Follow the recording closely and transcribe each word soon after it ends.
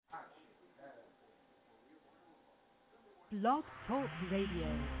Blog Talk Radio.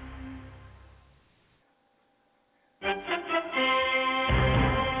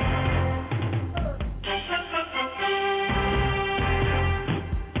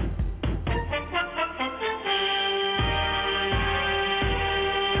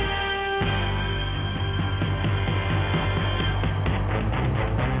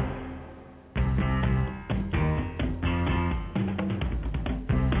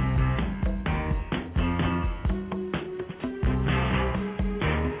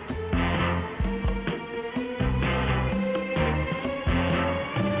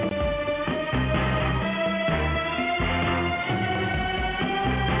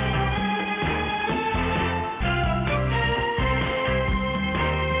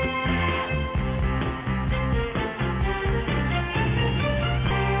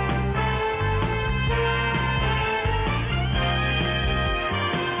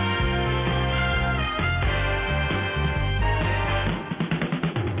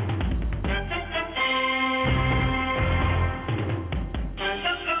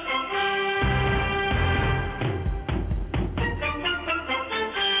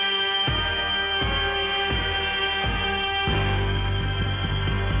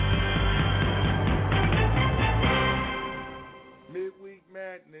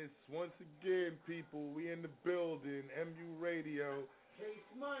 Once again, people, we in the building. MU Radio.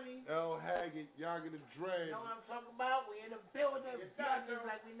 Chase Money. L. Haggett, Yaga the Dread. You know what I'm talking about? We in the building. Just like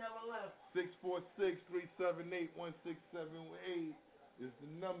we never left. 646-378-1678 is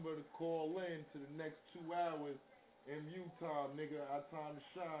the number to call in to the next 2 hours. MU time, nigga. Our time to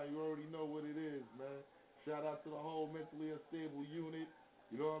shine. You already know what it is, man. Shout out to the whole mentally unstable unit.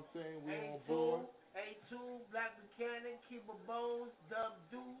 You know what I'm saying? We on board. A2, Black Mechanic, Keeper Bones, Dub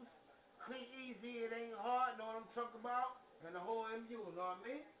Deuce, Clean Easy, It Ain't Hard, know what I'm talking about? And the whole MU, know what I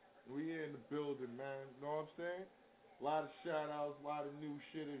mean? We here in the building, man. Know what I'm saying? A lot of shout-outs, a lot of new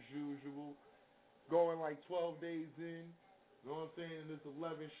shit as usual. Going like 12 days in, know what I'm saying? And this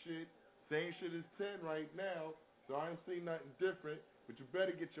 11 shit. Same shit as 10 right now, so I ain't seen nothing different. But you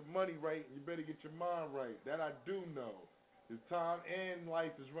better get your money right, and you better get your mind right. That I do know. His time and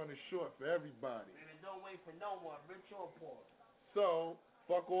life is running short for everybody. And it don't wait for no one, rich or poor. So,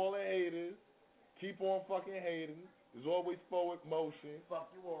 fuck all the haters. Keep on fucking hating. There's always forward motion.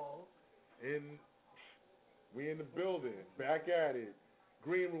 Fuck you all. And we in the building. Back at it.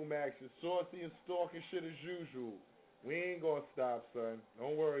 Green room action. Saucy and stalking shit as usual. We ain't gonna stop, son.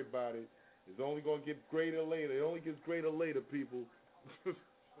 Don't worry about it. It's only gonna get greater later. It only gets greater later, people.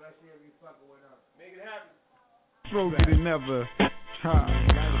 Especially if you fucking with us. Make it happen. Stroke it and never a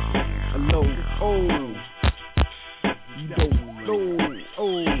low, it's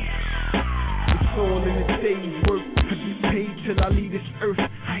all in a day's work. I get paid till I leave this earth. I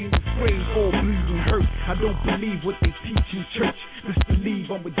ain't afraid, all bleeding hurt. I don't believe what they teach in church. Just believe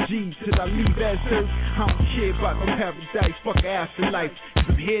I'm a G till I leave as earth. I don't care about no paradise, fuck afterlife. Cause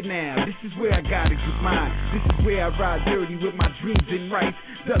I'm here now, this is where I gotta get mine. This is where I ride dirty with my dreams and rights.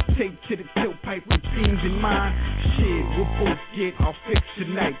 Duct tape to the tailpipe with themes in mind. Shit, we'll both get our fix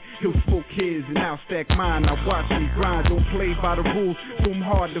tonight. He'll smoke his and I'll stack mine. I watch me grind, don't play by the rules, so I'm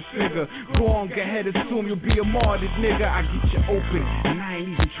hard to figure. Go on, go ahead, assume you'll be a martyr, nigga. I get you open, and I ain't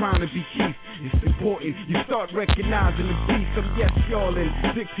even trying to be Keith. It's important, you start recognizing the beast. I'm yes, y'allin',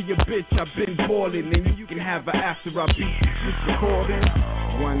 stick to your bitch, I've been ballin'. And you can have her after I beat this recording.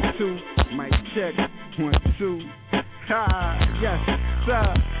 1, 2, mic check, 1, 2. Ha, yes,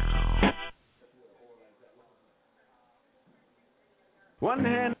 sir. One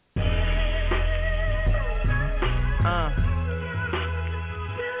hand.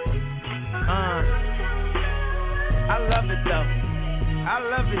 I love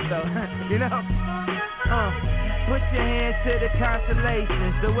it though. You know. Put your hands to the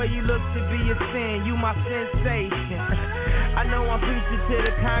constellations. The way you look to be a sin, you my sensation. I know I'm preaching to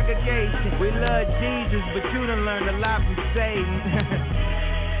the congregation. We love Jesus, but you done learned a lot from Satan.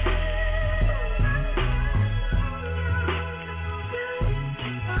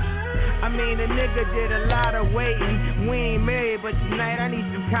 I mean, a nigga did a lot of waiting. We ain't married, but tonight I need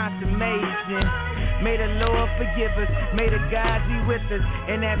some consummation. May the Lord forgive us, may the God be with us.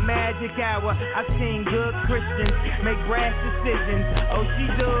 In that magic hour, I've seen good Christians make rash decisions. Oh, she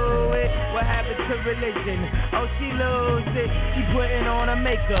do it, what happened to religion? Oh, she lose it, she putting on her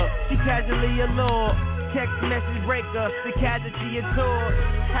makeup. She casually allured, text message breaker, the casualty of tour.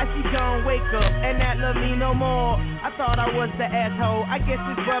 How she gon' wake up and not love me no more? I thought I was the asshole, I guess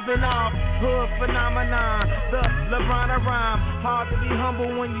it's rubbing off. Hood phenomenon, the LeBron of rhyme. Hard to be humble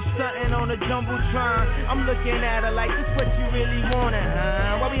when you stuntin' on a jumbotron. I'm looking at her like, this what you really wanted,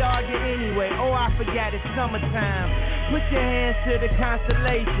 huh? Why we argue anyway? Oh, I forgot it's summertime. Put your hands to the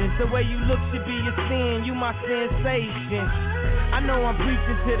constellations. The way you look should be a sin. You my sensation. I know I'm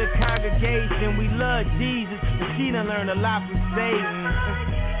preaching to the congregation. We love Jesus, but she done learned a lot from Satan.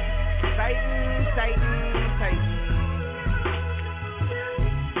 Satan.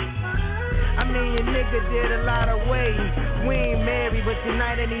 I mean, your nigga did a lot of ways. We ain't married, but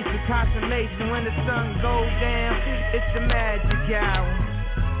tonight I need some consolation. When the sun goes down, it's the magic hour.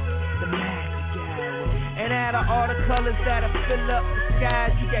 The magic hour. And out of all the colors that'll fill up the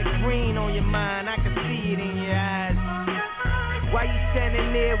skies, you got green on your mind. I can see it in your eyes. Why you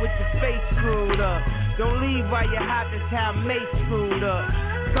standing there with your face screwed up? Don't leave while you're hot, that's how Mate screwed up.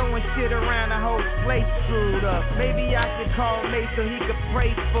 Throwing shit around, the whole place screwed up. Maybe I should call Mate so he could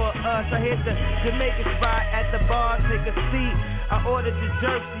pray for us. I hit the Jamaican spot at the bar, take a seat. I ordered the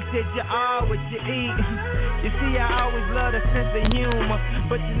jerk, she said you are what you eat. You see, I always love a sense of humor,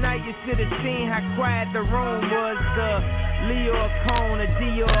 but tonight you should have seen how quiet the room was. The Leo Cone, a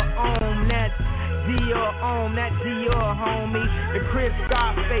Dior Ohm, that's Dior Ohm, that Dior homie. The Chris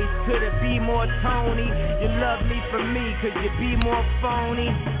Scarface, could it be more Tony? You love me for me, could you be more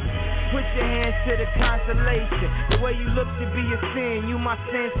phony? Put your hands to the constellation. The way you look should be a sin, you my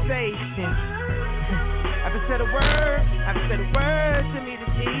sensation. I haven't said a word to me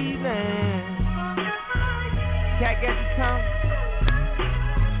this evening. Cat got your tongue?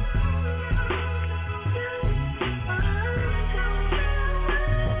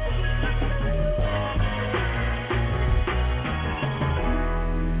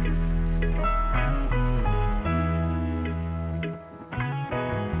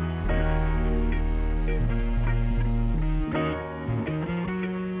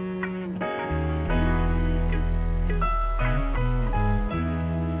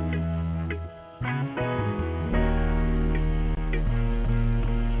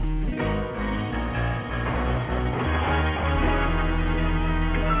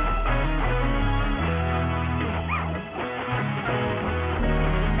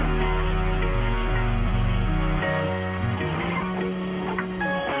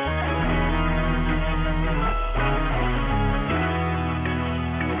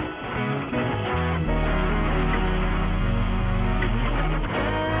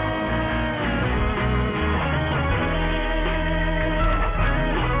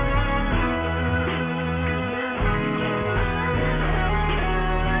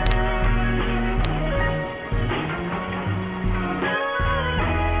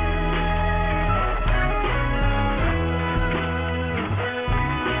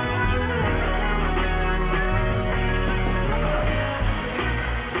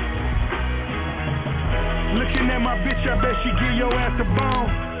 I bet she give your ass a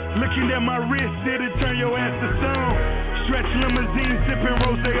bone. Looking at my wrist, it'll turn your ass to stone. Stretch limousine, sipping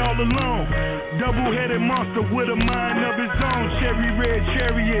rose all alone. Double-headed monster with a mind of his own. Cherry red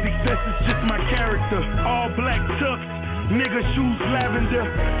chariot, excess is just my character. All black tux, nigga shoes lavender.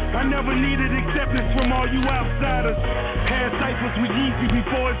 I never needed acceptance from all you outsiders. Had ciphers with Yeezy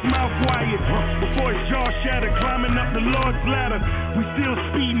before his mouth wired. Before his jaw shattered, climbing up the Lord's ladder. We still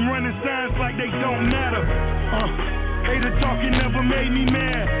speeding, running signs like they don't matter. Hater talking never made me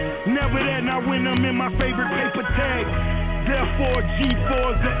mad. Never that, not when I'm in my favorite paper tag. Therefore,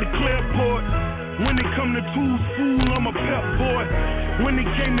 G4s at the Clearport. When it come to tools, fool, I'm a pep boy. When it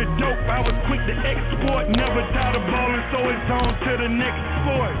came to dope, I was quick to export. Never tired of ballin', so it's on to the next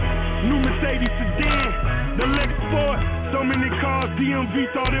sport. New Mercedes sedan, the Lex Sport. So many cars, DMV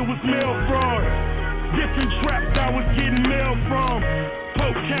thought it was mail fraud. Different traps I was getting mail from.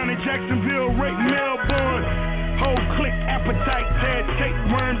 Polk County, Jacksonville, Rake, Melbourne. Whole click, appetite, tad, cake,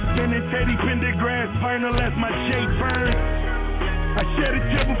 worms, spinning Teddy Pendergrass, final as my J burn. I shed a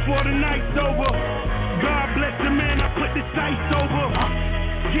tear before the night's over. God bless the man, I put the sights over.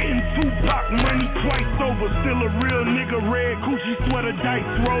 Getting Tupac money twice over. Still a real nigga, red Gucci sweater,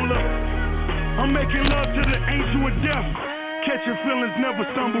 dice roller. I'm making love to the angel of death. Catching feelings, never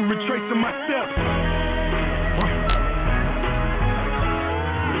stumble, retracing my steps.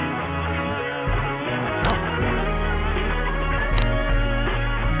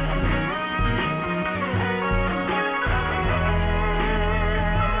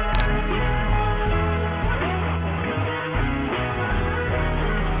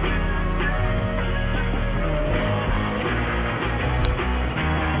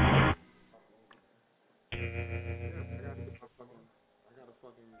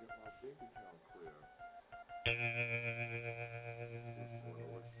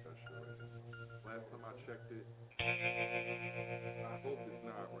 Last time I checked it, I hope it's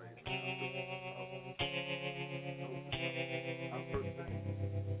not right now. I'm first.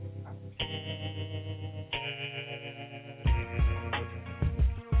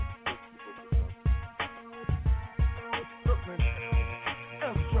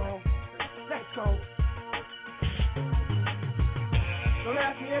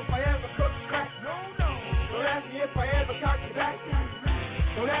 ask me if I ever cook crack. No. Don't ask me if I ever cock the back.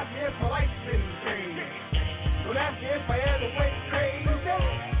 Don't ask me if my life's been changed. Don't ask me if I ever went crazy.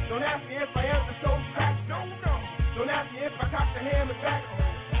 Don't ask me if I ever sold crack. No. Don't ask me if I cocked the hammer back.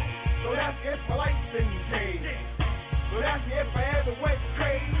 Don't ask me if my life's been changed. Don't ask me if I ever went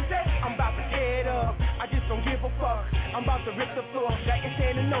crazy. I'm about to tear it up, I just don't give a fuck. I'm about to rip the floor that you're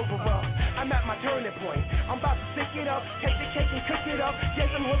standing over up. I'm at my turning point, I'm about to stick it up. Take the cake and cook it up.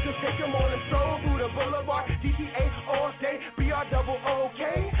 Get some hookers, take them on and stroll through the boulevard. GTA all day, BR-double-OK.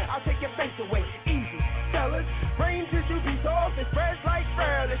 I'll take your face away, easy, fellas. Brain tissue be soft and spreads like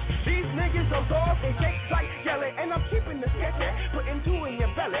relish. These niggas so soft and shake like jelly. And I'm keeping the sketch, putting two in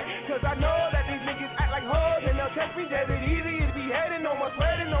your belly. Cause I know that these niggas act like hoes and they'll test me dead. It easy to be headed, no more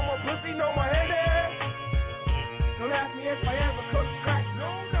sweating, no more pussy, no more headache. Don't ask me if I ever cook crack.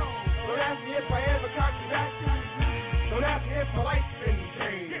 No. Don't ask me if I ever cock the back. Don't ask me if my life's been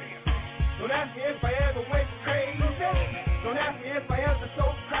changed. Don't ask me if I ever went crazy. Don't ask me if I ever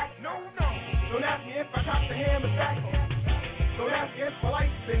sold crack. No. Don't ask me if I cocked the hammer back. Don't ask me if my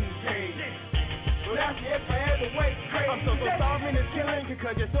life's been changed. Don't ask me if I ever went crazy. I'm so starving and killing,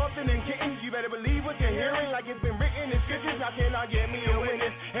 cause you're softer than kittens. You better believe what you're hearing, like it's been written in scriptures. How can I get me a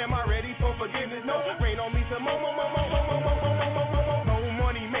witness? Am I ready for forgiveness? No, rain on me some more money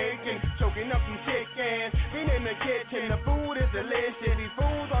making, choking up some chicken. Been in the kitchen, the food is delicious. These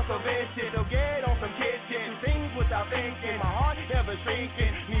fools are so vicious, they'll get on some kitchen. Things without thinking, my heart never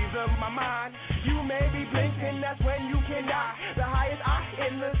shrinking, neither my mind. You may be blinking, that's when you can die. The highest eye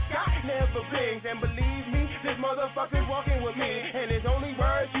in the sky never blinks. And believe me, this motherfucker's walking with me. And his only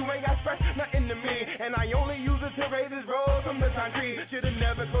words, you ain't got express nothing to me. And I only use it to raise this road from the concrete. Should've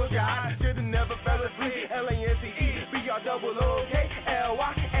never closed your eyes, should've never fell asleep. L-A-N-C-E, B-R-double-O-K,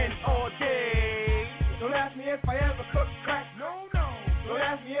 L-Y-N-O-J. Don't ask me if I ever cook crack. No. Don't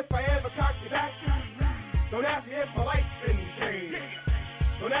ask me if I ever cocked the back. Don't ask me if my life's been changed.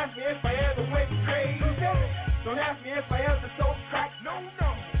 Don't ask me if I ever went crazy. Don't ask me if I ever sold crack. No.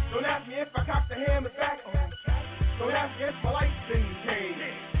 Don't ask me if I cocked the hammer back. Don't ask me if my life's been changed.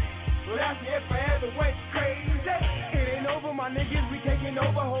 Don't ask me if I ever went crazy. It ain't over, my niggas, we taking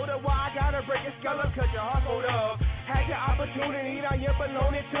over. Hold up, why I gotta break your skull up, cause your heart hold up. Had your opportunity, now you're below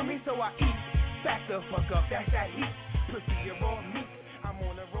it to me, so I eat. Back the fuck up, that's that heat. Pussy, you're raw meat. I'm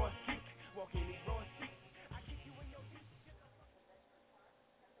on a raw street, walking these raw streets. I kick you in your teeth.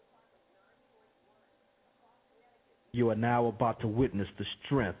 You are now about to witness the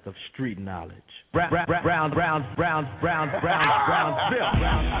strength of street knowledge. Brownsville.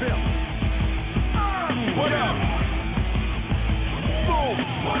 What up? Boom.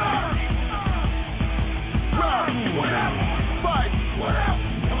 What up? Rock. What up? Fight. What up?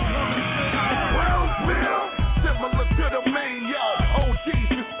 Brownsville. Similar to the main yard. OGs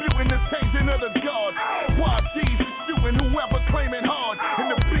disputing the changing of the guard. YGs disputing whoever claiming hard.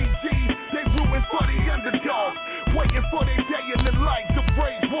 And the BGs, they rooting for the underdogs. Waiting for their day in the light to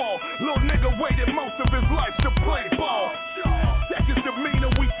break wall. Little nigga waited most of his life to play ball. Check his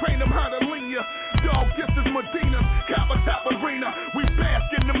demeanor, we train him how to lean ya. Dog, this is Medina's Top Arena. We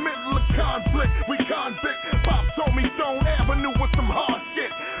bask in the middle of conflict. We convict. Pop told me Stone Avenue with some hard shit.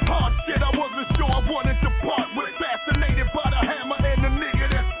 Hard shit I wasn't sure I wanted to part with. Fascinated by the hammer and the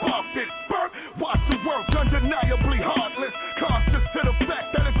nigga that sparked it. Burp, watch the work, undeniably heartless. Conscious to the fact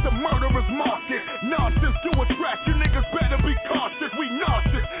that it's a murderer's market. Nonsense to attract, you niggas better be cautious. We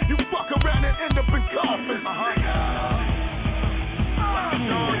nauseous, you fuck around and end up in coffins.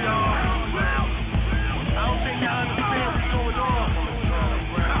 I don't think y'all understand what's going on.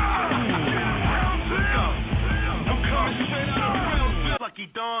 I'm coming straight out of Brownsville. Lucky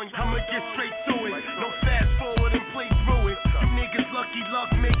Dawn, I'ma get straight to it. No fast forward and play through it. You niggas lucky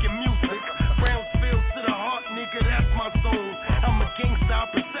luck making music. Brownsville to the heart, nigga, that's my zone. I'm a gangster, I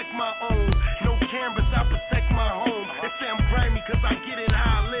protect my own. No cameras, I protect my home. They say I'm grimy cause I get it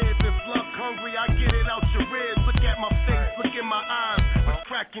how I live. If luck hungry, I get it out your ribs. Look at my face, look in my eyes. Was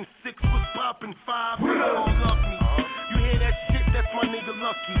cracking 6, was popping 5. They all love me. You hear that shit? That's my nigga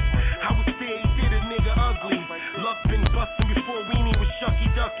Lucky. I was there, he did a nigga ugly. Luck been busting before Weenie was Shucky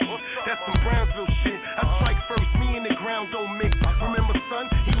Ducky. That's some Brownsville shit. I strike first, me in the ground don't mix. Remember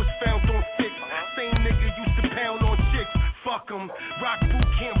son, he was found on 6. Same nigga used to pound on chicks. Fuck him, rock boot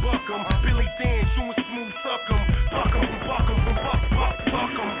can't buck him. Billy Dan, shooting smooth suck him. Buck him, buck him, buck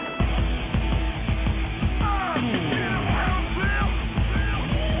him.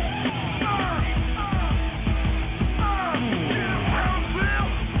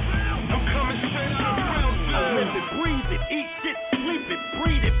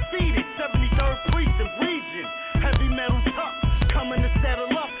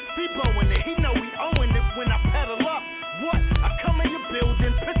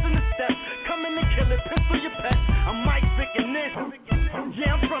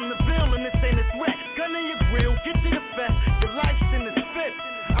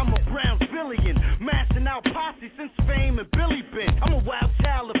 out posse since Fame and Billy been. I'm a Wild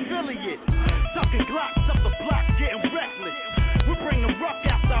Child affiliate. Sucking Glocks up the block, getting reckless. We bring the rock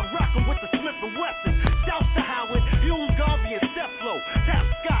outside, rockin' with the Smith & Wesson. Shouts to Howard, Hughes, Garvey, and Steflo. Tap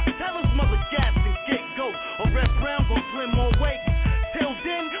Scott, tell his mother gas and get go. Or Red Brown gon' slim more weight. Till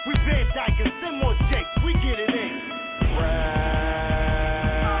then, we Van Dyke and send more Jake. We get it in.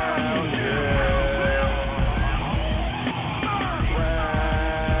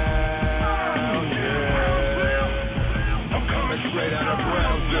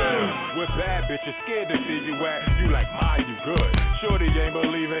 With bad bitches scared to see you at, you like, my, you good. Shorty ain't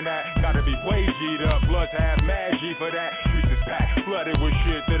believing that, gotta be way G'd up, plus have mad G for that. Streets is packed, flooded with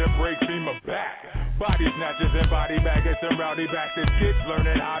shit that'll break FEMA back. Body snatchers and body baggers and rowdy bastards. Kids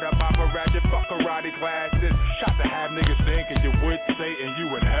learning how to pop a ratchet, fuck karate classes. Shot to have niggas thinking you with Satan, you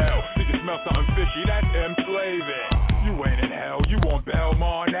in hell. You can smell something fishy, that's enslaving. You ain't in hell, you on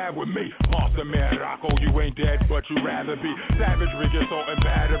Belmont Ave with me. Monster Man Rocco, you ain't dead, but you rather be. Savagery, assault and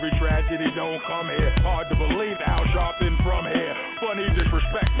battery, tragedy don't come here. Hard to believe Al Sharpton from here. Funny,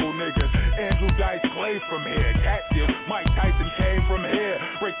 disrespectful niggas. Andrew Dice Clay from here. Cassius, Mike Tyson came from here.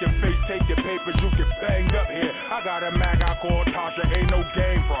 Break your face, take your papers, you get banged up here. I got a Mac I call Tasha, ain't no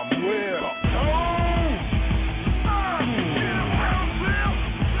game from Will.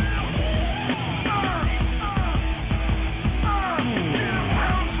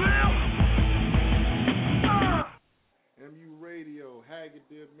 MU Radio, Haggard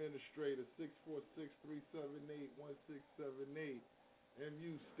the Administrator, 646-378-1678.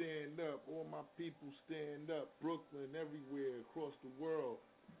 MU stand up, all my people stand up, Brooklyn, everywhere, across the world,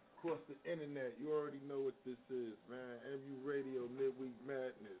 across the internet. You already know what this is, man. MU Radio, Midweek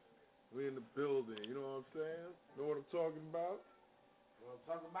Madness. We in the building, you know what I'm saying? Know what I'm talking about? Know what I'm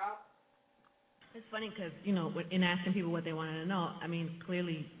talking about? It's funny because, you know, in asking people what they wanted to know, I mean,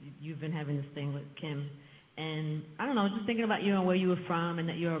 clearly you've been having this thing with Kim. And I don't know, just thinking about you and where you were from and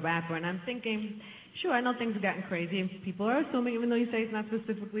that you're a rapper. And I'm thinking, sure, I know things have gotten crazy. And people are assuming, even though you say it's not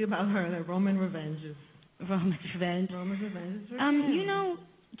specifically about her, that Roman revenge is... Roman's revenge. Roman's revenge is revenge. You know,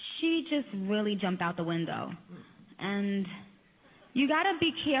 she just really jumped out the window. And you got to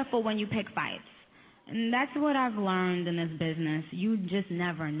be careful when you pick fights. And that's what I've learned in this business. You just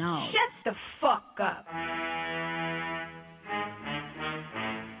never know. Shut the fuck up.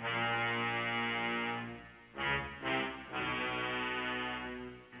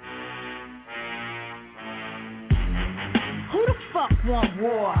 Who the fuck want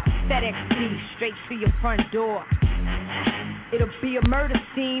war? FedEx straight to your front door. It'll be a murder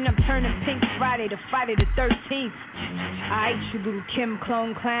scene. I'm turning pink Friday to Friday the 13th. Aight, you little Kim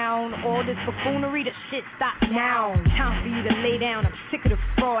clone clown. All this buffoonery, the shit stop now. Time for you to lay down. I'm sick of the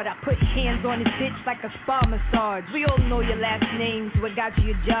fraud. I put hands on this bitch like a spa massage. We all know your last names. What got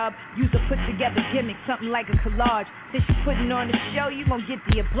you your job? Use a put together gimmick, something like a collage. Since you putting on the show, you gon' get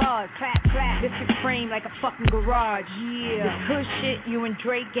the applause. Clap, clap, lift your frame like a fucking garage. Yeah, this hood shit you and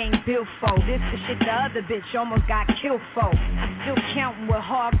Drake ain't built for. This the shit the other bitch almost got killed for. I'm still counting what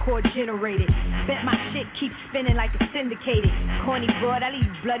hardcore generated. Bet my shit keeps spinning like it's syndicated. Corny broad, I leave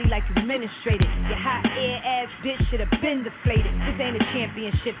you bloody like you administrated. Your hot air ass bitch should have been deflated. This ain't a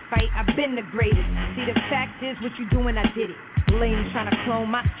championship fight, I've been the greatest. See, the fact is, what you doing, I did it. Lame trying to clone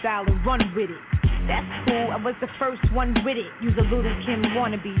my style and run with it. That's cool, I was the first one with it. You's a little Kim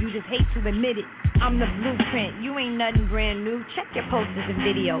wannabe, you just hate to admit it. I'm the blueprint, you ain't nothing brand new. Check your posters and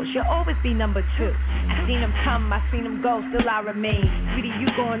videos, you'll always be number 2. I seen them come, I seen them go, still I remain. Sweetie, you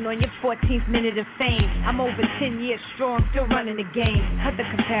going on your 14th minute of fame. I'm over 10 years strong, still running the game. Cut the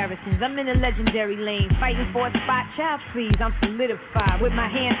comparisons, I'm in a legendary lane. Fighting for a spot, child please, I'm solidified. With my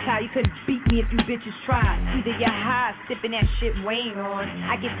hands tied, you couldn't beat me if you bitches tried. Either you're high, sipping that shit Wayne on.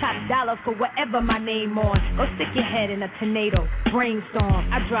 I get top dollar for whatever my name on. Go stick your head in a tornado,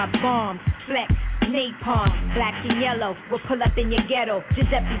 brainstorm. I drop bombs, flex, napalm, black and yellow. We'll pull up in your ghetto.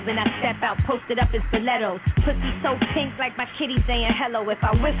 Giuseppe's when I step out, posted up in stilettos. Pussy so pink like my kitty saying hello. If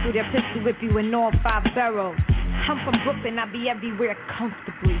I whistle, they'll pistol whip you in all 5 barrels. I'm from Brooklyn, I be everywhere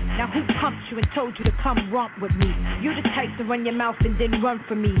comfortably. Now who pumped you and told you to come romp with me? You the type to run your mouth and then run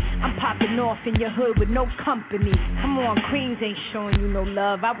for me. I'm popping off in your hood with no company. Come on, Queens ain't showing you no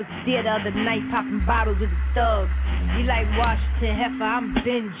love. I was there the other night popping bottles with the thugs. You like Washington Heifer, I'm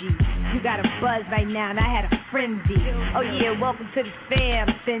Benji. You got a buzz right now and I had a frenzy. Oh yeah, welcome to the fam,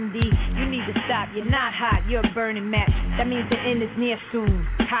 Cindy. You need to stop, you're not hot, you're a burning match. That means the end is near soon.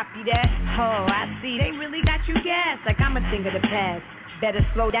 Copy that? Oh, I see, they really got you gas like I'm a thing of the past. Better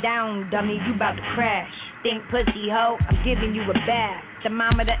slow down, dummy, you about to crash. Think pussy hoe, I'm giving you a bath.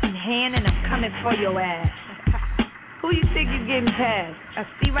 Thermometer in hand and I'm coming for your ass. Who you think you getting past? I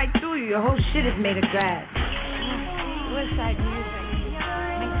see right through you. Your whole shit is made of glass. Westside music.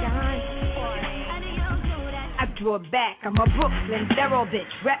 I draw back. I'm a Brooklyn thorough bitch.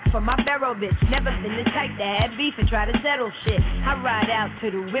 Rep for my barrel bitch. Never been the type to have beef and try to settle shit. I ride out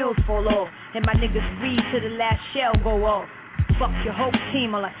till the wheels fall off, and my niggas freeze till the last shell go off. Fuck your whole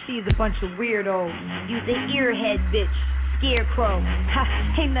team, all I see is a bunch of weirdos. You the earhead bitch. Scarecrow. Ha,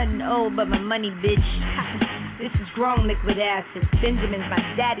 ain't nothing old but my money, bitch. Ha, this is grown liquid acid. Benjamin's my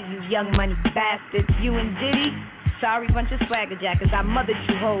daddy, you young money bastard. You and Diddy? Sorry, bunch of swagger jackers. I mothered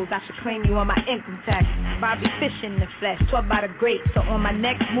you hoes. I should claim you on my income tax. Bobby Fish in the flesh, 12 by the great. So on my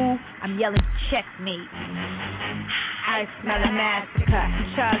next move, I'm yelling checkmate. I smell a massacre. And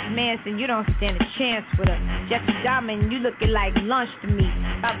Charles Manson, you don't stand a chance with her. Jeffrey Dahmer, you looking like lunch to me.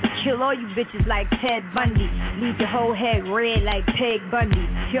 About to kill all you bitches like Ted Bundy. Leave your whole head red like Peg Bundy.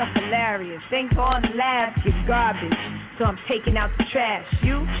 You're hilarious. Thanks for all the laughs, you're garbage. So I'm taking out the trash.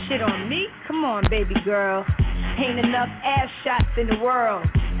 You shit on me? Come on, baby girl. Ain't enough ass shots in the world.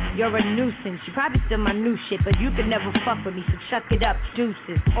 You're a nuisance. You probably still my new shit, but you can never fuck with me, so chuck it up,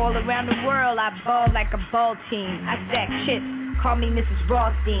 deuces. All around the world, I ball like a ball team. I stack chips. Call me Mrs.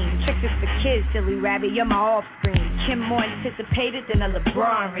 Rothstein. Tricks is for kids, silly rabbit. You're my offspring. Kim more anticipated than a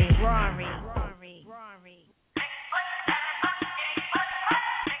LeBron ring.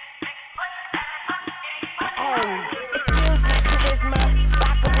 It feels like charisma.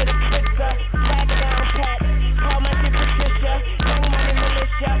 Vodka with a spritzer. Swagger down pat. Call my shit Patricia. Young money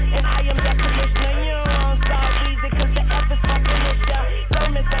militia. And I am the commissioner. You don't solve easy cause the F is fucking militia.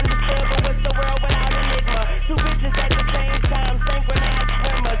 Don't misunderstood, but what's the world without enigma? Two bitches at the same time. Synchronized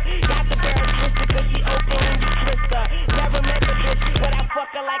swimmers. Got the characteristic cause she open when you twist her. Never met the bitch, but I fuck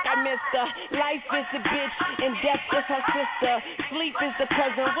her like I missed her. Life is the bitch and death is her sister. Sleep is the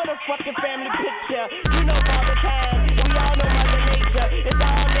cousin. What a fucking family picture. You know all the time. We all know Mother Nature. It's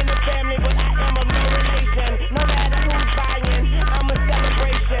all in the family, but I am of no relation. No matter who's buying, I'm a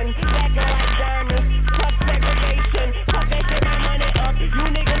celebration. Black and white diamonds, tough segregation. Fuck that shit, my money up. You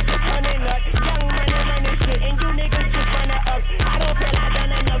niggas just running up. Young money running shit, and you niggas just running up. I don't feel I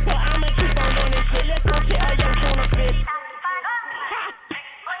done enough, so I'ma keep on doing this shit. Let's go get a young tuna fish.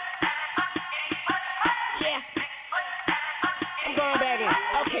 Yeah. I'm going back in.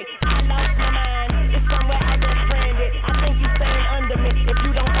 Okay, I lost my mind. It's somewhere I just stranded. I think you staying under me if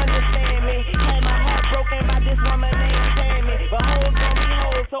you don't understand me. Had my heart broken by this woman named Tammy. But hoes gon' be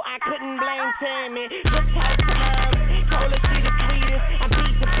hoes, so I couldn't blame Tammy. Just talk to mom. Told her she the sweetest. I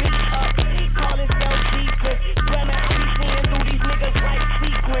beat the beat up. Call it self-defense. Swear me, I be seeing through these niggas like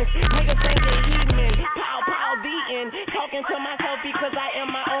sequence. Niggas think they heathen. Pow, pow, beating. Talking to myself because I am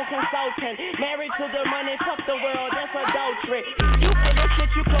my own consultant. Married to the money, fuck the world, that's adultery. You full of shit,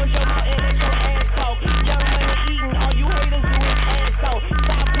 you close your mouth and let your ass talk. Young money eating, all you haters do is asshole.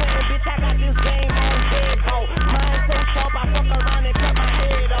 Stop playing, bitch, I got this game on deadbolt. Mine so sharp, I fuck around and cut my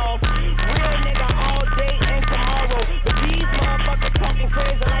head off. Real nigga all day and tomorrow. But these motherfuckers talking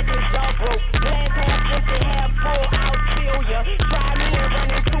crazy like it's dog broke. Glass half empty, half full, I'll steal ya. Try me and run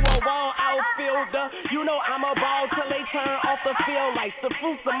into a wall, outfielder. You know I'm a ball till they turn off the field lights. The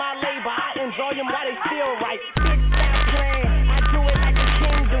fruits of my labor, I enjoy them while they still right. Big stop playing, I do it like a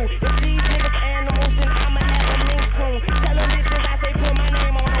king do. If these niggas animals, then I'ma have a mink soon. Tell them bitches I say put my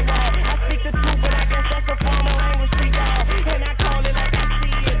name on the wall. I speak the truth, but I guess that's a form of language for y'all. And I call it like I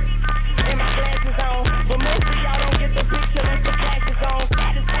see it. And my glasses on. But most of y'all don't get the picture unless the flash is on.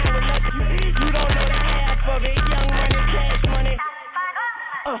 Satisfied with nothing. You don't know the half of it. Young money, cash money.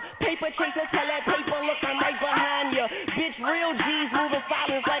 Paper chaser, tell that paper, look, I'm right behind ya. Bitch, real G's moving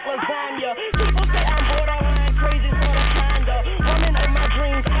silence like lasagna. People say I'm borderline crazy, sort of kinda. Woman of my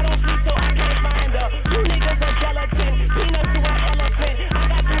dreams, I don't sleep so I can't find her. You niggas are gelatin, peanuts to an elephant. I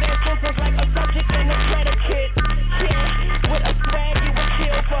got through that sentence like a subject and a predicate. Yeah, with a swag you would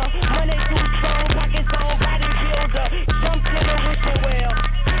kill for. Money too strong, pockets on, bodybuilder. Jumped in the wishing well,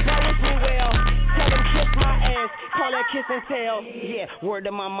 now wish me well. Tell them kiss my ass, call that kiss and tell. Yeah, word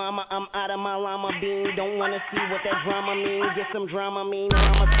to my mama, I'm out of my llama bean. Don't wanna see what that drama mean. Get some drama mean, or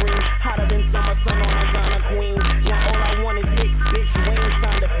I'ma scream. Hotter than summer sun on a Ghana queen. Now all I want is hits, bitch, Wayne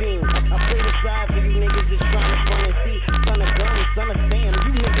signed a beam. I play the side for you niggas that's trying to front and see. Son of guns, son of Sam,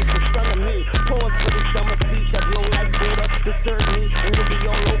 you niggas the son of me. Pause for the summer speech, I blow like Buddha. Disturb me, and you'll be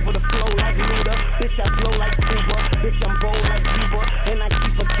all over the flow like Luda. Bitch, I flow like Cuba. Bitch, I'm bold like Cuba. And I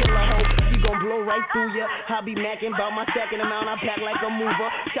keep a killer hoe, she gon' blow right through ya. I be macking about my second amount, I pack like a mover.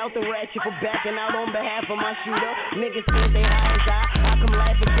 Shout the ratchet for backing out on behalf of my shooter. Niggas think they high as I come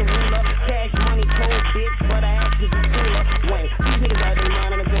laugh at your ruler. Cash money, cold bitch, but I act as a cooler. Wait, these niggas out of their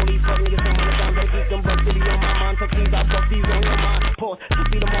mind, I'm gonna these fuck niggas some hundred times. I keep them bucks to be on my mind. Tuck these, I buck these on your mind. Pause, to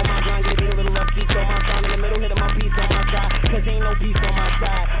see them on my grind, get a little rusty. Throw my sound in the middle, hitting my piece on my side. Cause ain't no peace on my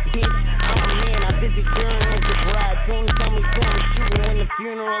side. Bitch, I'm a man, I visit journals the bride. Soon tell me soon shooting when the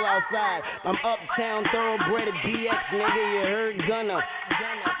funeral outside. I'm uptown, thoroughbred at DX, nigga, you heard Gunna.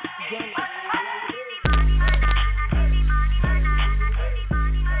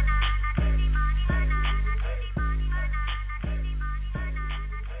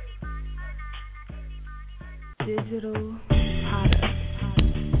 Digital hotter.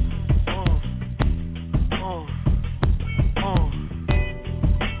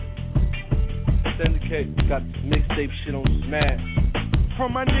 Syndicate got this mixtape shit on Smash.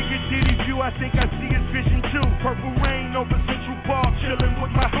 From my nigga Diddy view, I think I see his vision too. Purple rain over Central Park, chillin'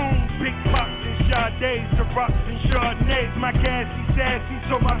 with my homes. Big pops and Sades, the rocks and Chardonnays. My gassy, sassy,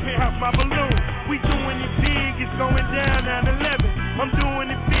 so my penthouse, my balloon. We doing it big, it's going down 9/11. I'm doing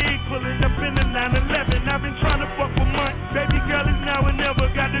it big, pulling up in the 911. I've been trying to fuck for months. Baby girl is now or never.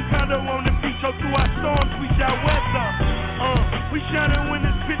 Got the condo on the beach, so through our storms, we shot weather. We shining when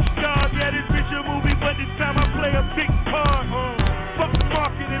it's pitch dark. Yeah, this bitch a movie, but this time I play a big part. Fuck the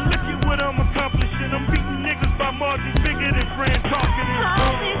market and look at what I'm accomplishing. I'm beating niggas by margins bigger than friends talking.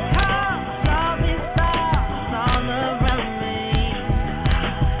 All these cars, all these stars, all around me.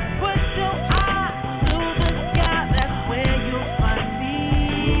 Put your eyes to the sky, that's where you'll find me.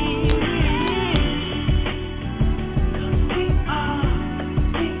 We are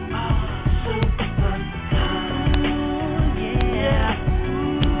superstars.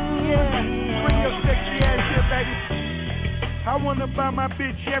 Bring your sexy ass here, baby. I wanna buy my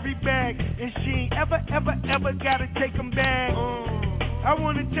bitch every bag, and she ain't ever gotta take them back. I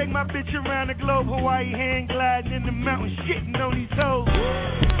wanna take my bitch around the globe, Hawaii hand gliding in the mountains, shitting on these hoes.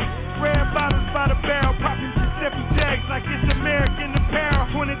 Red bottles by the barrel, popping Giuseppe tags like it's American apparel.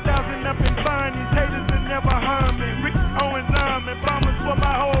 20,000 up in bond, these haters will never harm me. Rick Owens arm and bombers for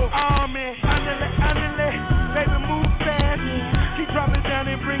my whole army. Andale, baby move fast. Keep dropping down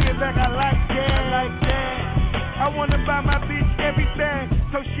and bring it back, I like that. I wanna buy my bitch every bag,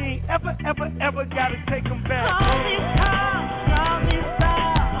 so she ain't ever gotta take them back. All these cars, all these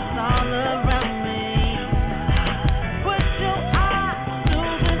stars, all around me. Put your eyes to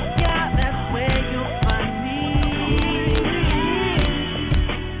the sky, that's where you'll find me.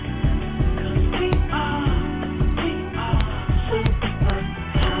 'Cause we are superstars.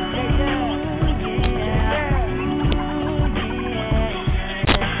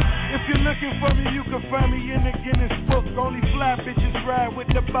 If you're looking for me, you can find me in the Guinness book. Only fly bitches ride with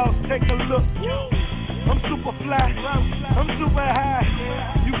the boss, take a look. I'm super fly, I'm super high.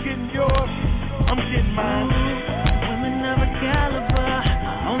 You getting yours, I'm getting mine. Women of a caliber,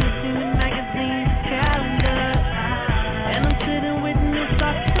 only seen in magazines, calendars. And I'm sitting with Miss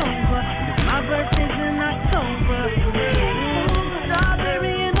October, my birthday's in October.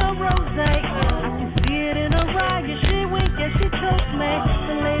 Strawberry and a rose, I can see it in her eye. Yeah, she winked, yeah, she told me.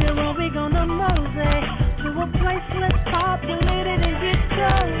 So later on we gonna mosey to a place less populated and get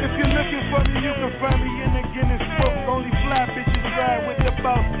close. If you're looking for me, you can find me in the Guinness book. Only fly bitches ride with the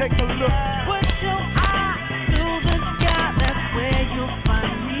boss, take a look. Put your eyes to the sky, that's where you'll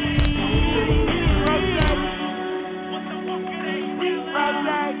find me. We are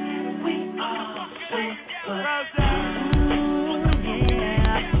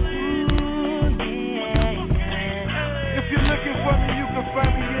If you're looking for me, you can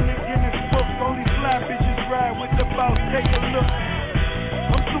find me in the Guinness book. Only fly bitches ride with the boss, take a look.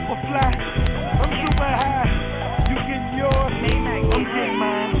 I'm super fly, I'm super high. You getting yours, I'm getting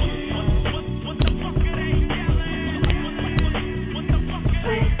mine.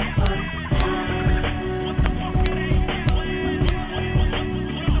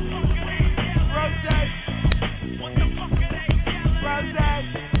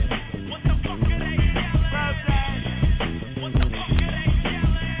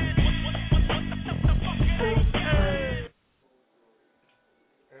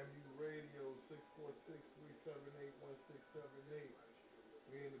 Radio 646-378-1678.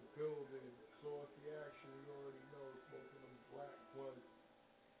 We in the building. Saucy action, you already know. Smoking them black blunts.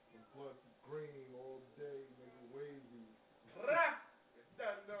 Them blunts green all day, nigga, wavy. It's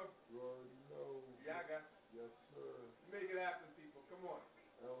done, though. You already know. Yaga. Yes, sir. Make it happen, people. Come on.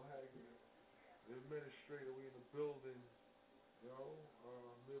 El Haggard, the administrator, we in the building.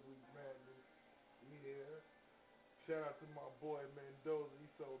 Midweek Madness. We here. shout out to my boy Mendoza. He's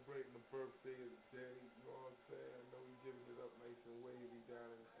celebrating the birthday of the day. You know what I'm saying? I know he's giving it up nice and wavy down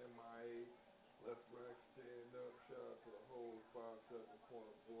in MIA. Left rack stand up. Shout out to the whole 5-7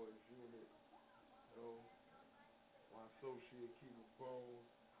 Corner Boys unit. You know, my associate Keeper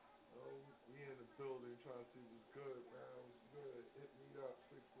Bones. You know, we in the building trying to see what's good, man. What's good? Hit me up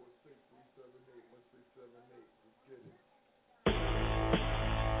 646-378-1678. Let's get it.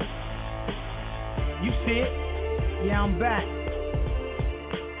 You see it? Yeah, I'm back.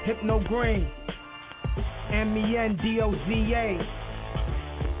 Hypno Green, MENDOZA,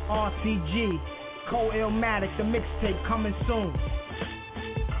 RCG, Co-Illmatic, the mixtape coming soon.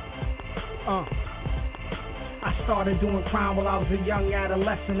 I started doing crime while I was a young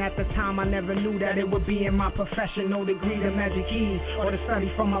adolescent. At the time I never knew that it would be in my profession. No degree to magic keys or to study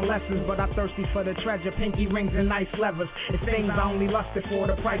from my lessons, but I'm thirsty for the treasure, pinky rings and nice levers. It's things I only lusted for,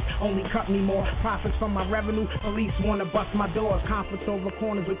 the price only cut me more. Profits from my revenue, police wanna bust my doors. Conflicts over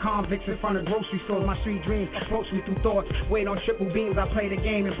corners with convicts in front of grocery stores. My street dreams approach me through thoughts. Wait on triple beams, I played a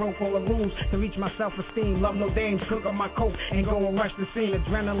game and broke all the rules to reach my self-esteem. Love no dames, cook up my coke and go and rush the scene.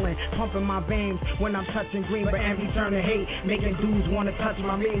 Adrenaline pumping my veins when I'm touching green. But envy turn to hate, making dudes wanna touch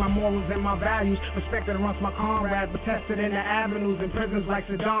my ring, my morals and my values. Respected amongst my comrades, but tested in the avenues and prisons like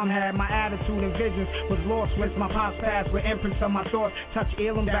Saddam had. My attitude and visions was lost with my pops past, with imprints of my thoughts. Touch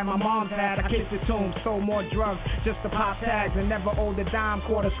earlobes that my mom's had. I kissed the tomb, sold more drugs just to pop tags, and never owed a dime.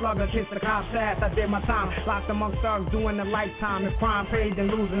 Caught a slugger, kissed the cop's ass. I did my time, locked amongst thugs, doing a lifetime. If crime paid,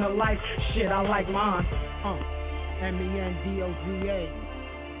 then losing a life. Shit, I like mine. MENDOZA.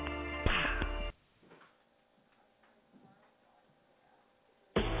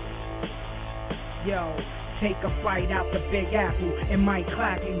 Yo, take a bite out the Big Apple, it might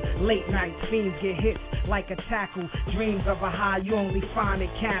clap you. Late nights, fiends get hits like a tackle. Dreams of a high, you only find in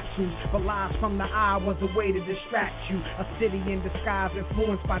capsules. But lies from the eye was a way to distract you. A city in disguise,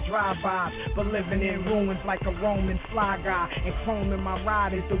 influenced by drive-bys, but living in ruins like a Roman fly guy. And chrome in my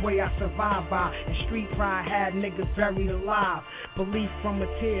ride is the way I survive by. And street pride had niggas buried alive. Belief from a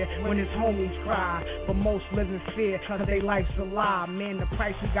tear when his homies cry. But most live in fear cause they life's a lie. Man, the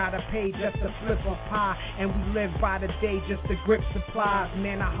price we gotta pay just to flip a pie. And we live by the day just to grip supplies.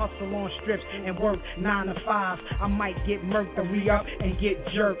 Man, I hustle on strips and work 9 to 5. I might get murked to re-up and get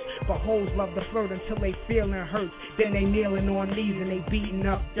jerked. But hoes love to flirt until they feelin' hurt. Then they kneeling on knees and they beating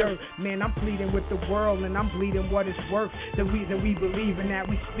up dirt. Man, I'm pleading with the world and I'm bleeding what it's worth. The reason we believe in that,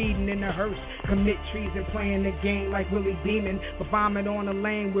 we speeding in the hearse. Commit treason, playing the game like Willie Beeman. But vomit on the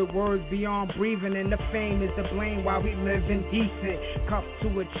lane with words beyond breathing. And the fame is the blame while we live indecent. Cuffed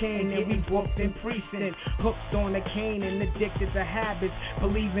to a chain and we booked in precinct. Hooked on the cane and addicted to habits.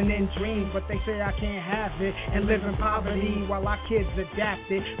 Believing in dreams, but they say I can't have it. And live in poverty while our kids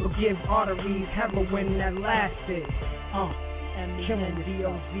adapted. Forgive arteries, heroin that lasted. Killing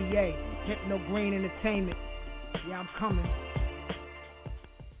DOZA, Hypno Green Entertainment. Yeah, I'm coming.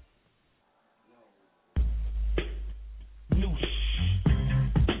 New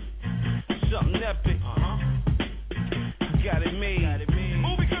something epic. Got it made.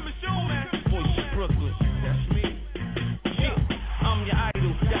 Movie coming soon, man. Voice of Brooklyn. That's me. Yeah. I'm your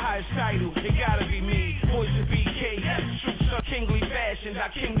idol, the highest title. It gotta be me. Voice of BK. Yes, troops are kingly fashioned. Our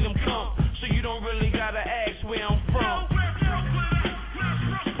kingdom come. So you don't really gotta ask where I'm from.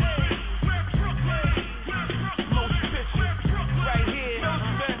 Most pictures. Right here.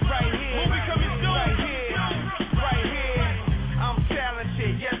 Right here. Movie coming soon. Right here. Right here. I'm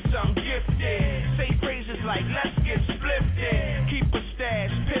talented. Yes, I'm gifted. Say phrases like let's get splifted. Keep a stash.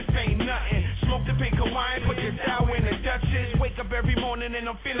 Piff ain't nothing. Smoke the pink Hawaiian. Put your dough in the Duchess. Wake up every morning and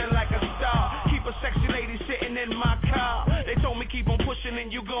I'm feeling like a star. Keep a sexy lady sitting in my car. They told me keep on pushing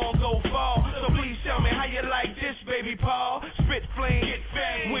and you gon' go far. So please tell me how you like this, baby Paul. Spit flame, get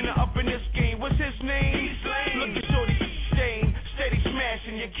fame. Winner up in this game. What's his name? Look at shorty stain. Steady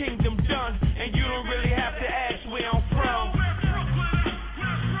smashing. Your kingdom done. And you don't really have to ask where I'm from.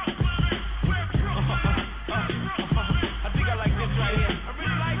 I think I like this right here. I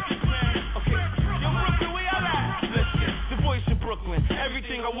really like this, man. Okay. Yo, Brooklyn, where y'all at? Listen, the voice of Brooklyn.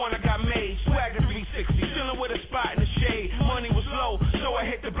 Everything I want, I got made. Swagger 360. Chilling with a spot in the shade. Money was low, so I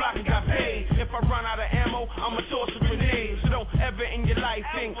hit the block and got paid. If I run out of ammo, I'ma toss a grenade. So don't ever in your life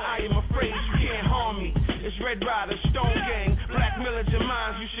think I am afraid. You can't harm me. It's Red Rider, Stone Gang, Black Militant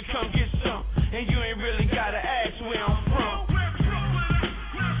Minds. You should come get some. And you ain't really gotta ask where I'm from.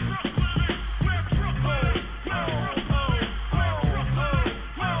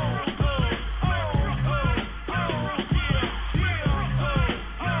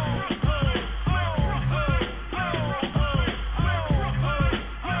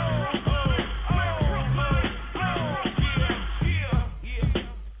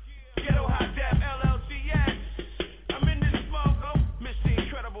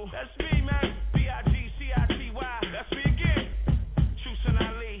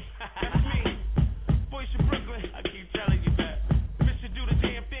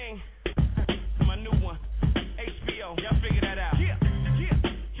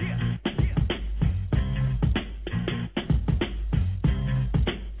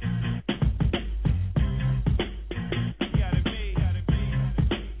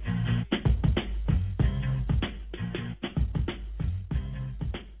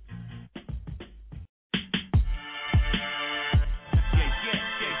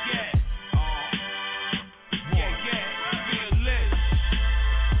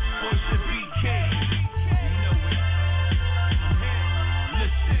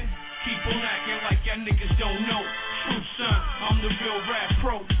 y'all niggas don't know. True son, I'm the real rap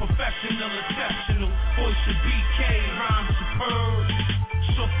pro, professional, exceptional. Voice of BK, rhyme superb.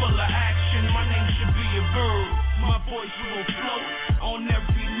 So full of action, my name should be a verb. My voice will float on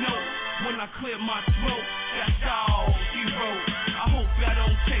every note. When I clear my throat, that's all he wrote. I hope y'all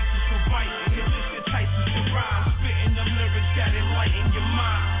don't take this for biting. It just entices to rhyme, spitting them lyrics that enlighten your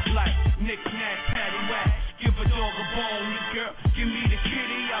mind. Like knick-knack, paddywhack, give a dog a bone. You girl, give me the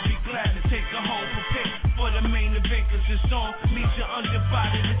kitty, I'll be glad to take her home. Prepare for the main event, cause this song needs your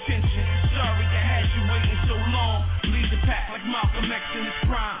undivided attention. Sorry to have you waiting so long. Lead the pack like Malcolm X in his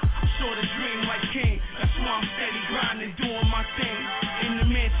prime. Sort of dream like King, that's why I'm steady grinding, doing my thing. In the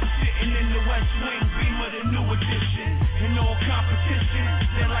mansion, sitting in the West Wing, Beamer the new edition. In all competition,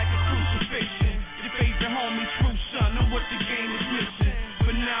 they're like a crucifixion. Your favorite homie, true son, know what the game is missing.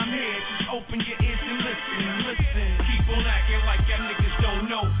 But now I'm here, just open your ears and listen, listen. Keep on acting like y'all niggas don't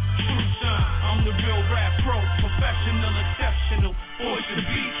know. True son, I'm the real rap pro, professional, exceptional. Voice of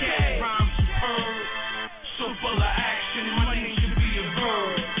BK, rhyme superb, so full of action. My name should be a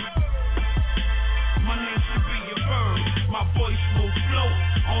verb. My name should be a verb. My voice will float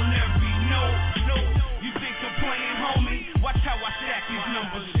on every note. You think I'm playing, homie? Watch how I stack these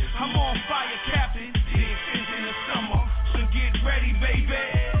numbers. I'm on fire, Captain. The extension of summer. So get ready, baby.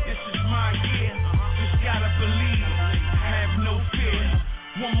 This is my year. Just gotta believe. Have no fear.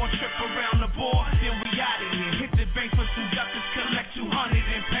 One more trip around the board, then we out of here. Hit the bank for some duckers, collect 200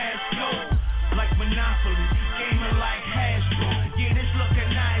 and pass go. Like Monopoly, gaming like Hasbro. Yeah, this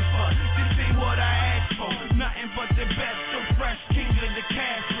looking nice, but this ain't what I asked for. Nothing but the best, so fresh, king of the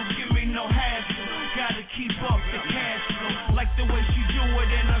castle. Give me no hassle, gotta keep up the cash flow. Like the way she do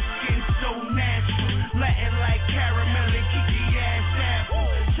it and her skin so natural. Latin like caramel and kiki ass apple.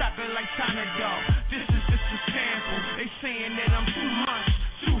 Chocolate like China dog, this is just a sample. They saying that I'm too much,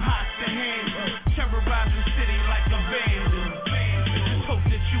 too hot to handle. Terrorize the city like a vandal. Just hope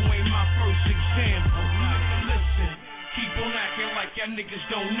that you ain't my first example. Listen, keep on acting like y'all niggas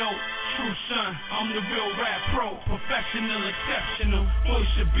don't know. True son, I'm the real rap pro, professional, exceptional.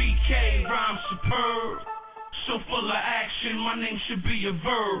 Voice of BK, rhyme superb, so full of action. My name should be a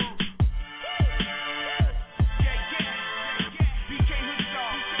verb.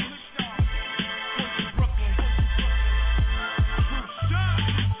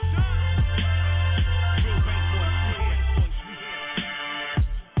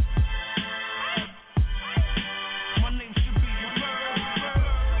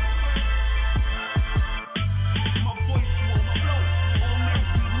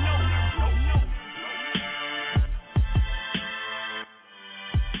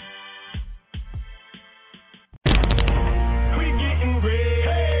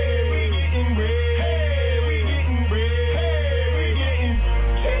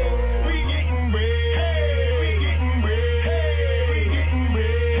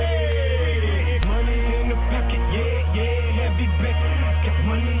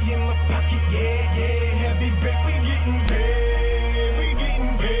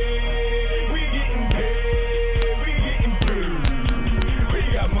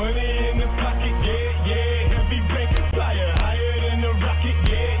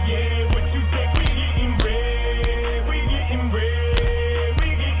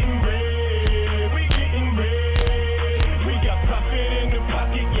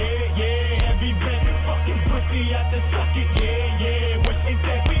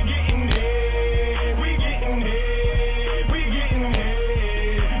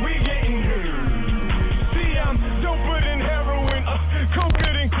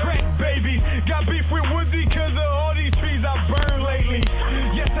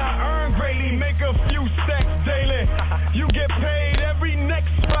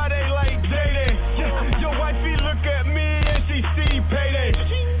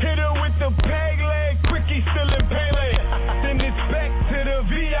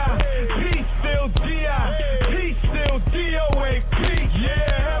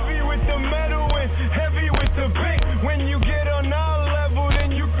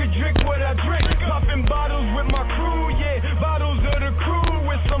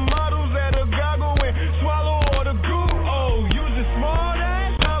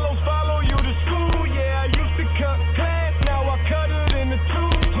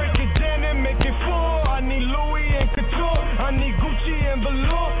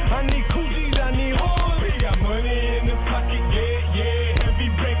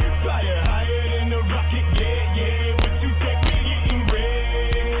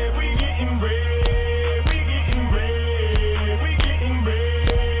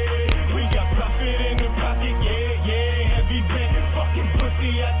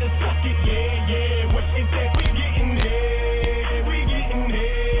 yeah.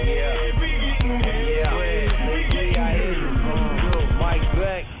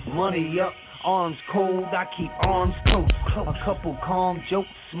 money up, arms cold, I keep arms close. A couple calm jokes,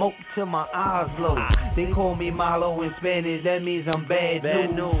 smoke till my eyes low. They call me Malo in Spanish, that means I'm bad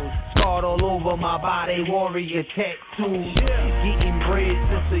news. Scarred all over my body, warrior tattoos. Getting bread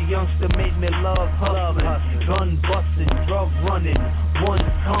since a youngster made me love hustling. Gun busting, drug running, one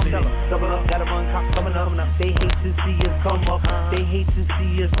coming. Double up, gotta run, cops coming up. They hate to see us come up. They hate to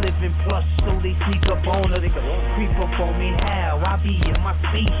see us living plush, so they sneak up on us. Creep up on me, how? I be in my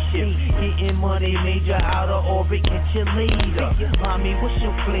spaceship, getting money, major out of orbit, catch you later. Mommy, what's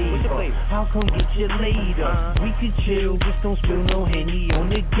your flavor? How come get you later? We can chill, just don't spill no Henny on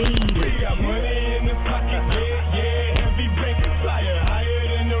the gator. We got money in the pocket, yeah. Heavy bank flyer, higher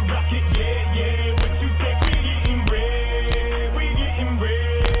than a rocket, yeah. What you think? We getting bread, we getting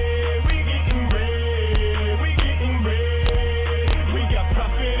bread, we getting bread, we getting bread. We got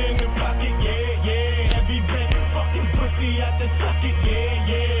profit in the pocket, yeah. Heavy bank fucking pussy out the socket,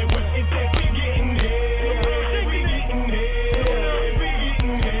 yeah. What you think? We getting there, we getting there, we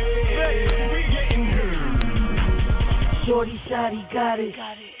getting there, we getting there. Shorty shotty got it.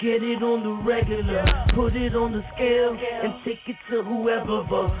 Get it on the regular, put it on the scale, and take it to whoever.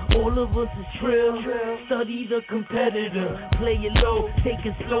 All of us is trill, study the competitor, play it low, take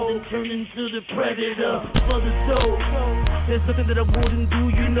it slow, and turn into the predator. For the soul, there's nothing that I wouldn't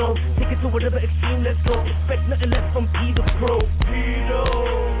do, you know. Take it to whatever extreme, let's go. Expect nothing less from Peter Pro.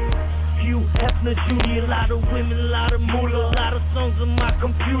 Hugh Hefner Jr., a lot of women, a lot of moolah, a lot of songs on my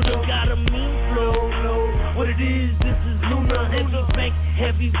computer. Got a mean flow. What it is, this is Luna. Heavy bank,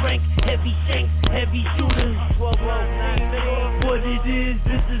 heavy rank, heavy shanks, heavy shooters. What it is,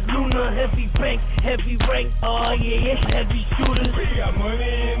 this is Luna. Heavy bank, heavy rank, oh yeah, heavy shooters. We got money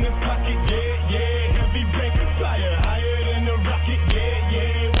in the pocket, yeah. Heavy bank flyer, higher than a rocket,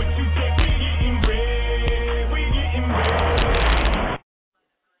 yeah. What you think? We getting bread, we getting bread.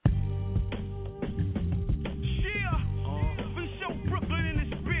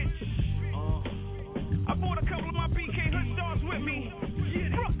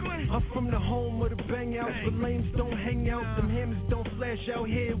 I'm from the home of the bang outs, but lames don't hang out. Them hammers don't flash out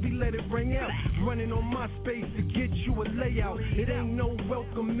here, we let it ring out. Running on my space to get you a layout. It ain't no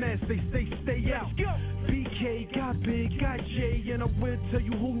welcome mess, they say stay out. BK got big, got J, and I will tell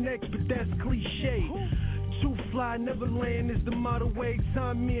you who next, but that's cliche. Too fly, never land is the motto. Every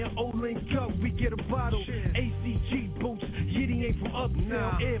time me and O link up, we get a bottle. ACG boots, Yiddy ain't from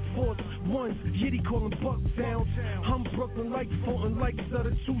uptown. Air Force Ones, Yiddy callin' Bucktown. I'm Brooklyn like Fulton, like Sutter.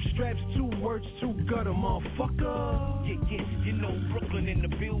 2 straps, 2 words, 2 gutter, motherfucker. Yeah, you know Brooklyn in the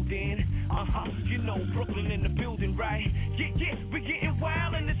building. You know Brooklyn in the building, right? Yeah, we getting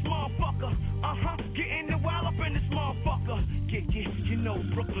wild in this motherfucker. Getting the wild up in this motherfucker. Yeah, you know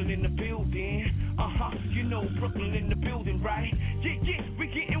Brooklyn in the building. You know Brooklyn in the building, right? Yeah, we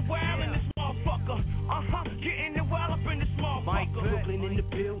getting wild in this motherfucker. Getting the wild up in this motherfucker. Mike, Brooklyn in the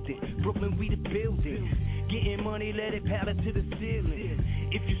building. Brooklyn, we the building. Getting money, let it paddle to the ceiling.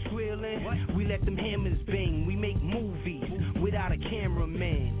 If you squealing, we let them hammers bang. We make movies without a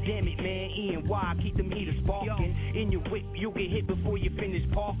cameraman. Damn it, man, E&Y, keep them heaters sparking. In your whip, you'll get hit before you finish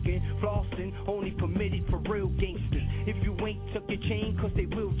parking. Flossing, only permitted for real gangsters. If you ain't tuck your chain, cause they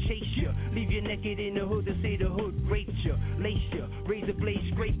will chase you. Leave you naked in the hood to say the hood raped you. Lace you, razor blade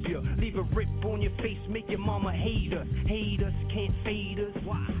scrape you. Leave a rip on your face, make your mama hate us. Haters can't fade us.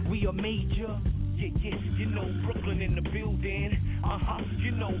 We are major. Yeah, you know Brooklyn in the building.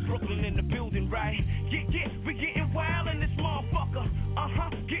 You know Brooklyn in the building, right? Yeah, we getting wild in this motherfucker.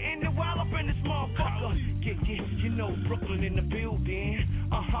 Getting the wild up in this motherfucker. Yeah, you know Brooklyn in the building.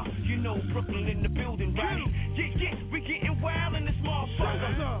 You know Brooklyn in the building, right? Yeah, we getting wild in this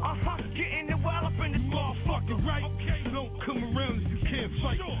motherfucker. Getting the wild up in this motherfucker, right? So don't come around if you can't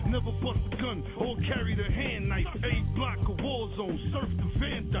fight. Never bust a gun or carry the hand knife. A block a war zone, surf the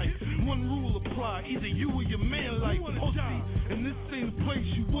Van Dyke. One rule apply, either you or your man like pussy. And this ain't the place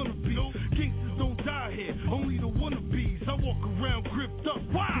you wanna be. Gangsters don't die here, only the wannabes. I walk around gripped up,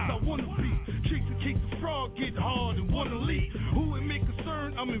 cause I wanna be. Chicks in case the frog get hard and wanna leave. Who it may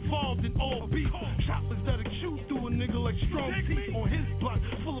concern, I'm involved in all beef. Choppers that'll chew through a nigga like strong teeth. On his block,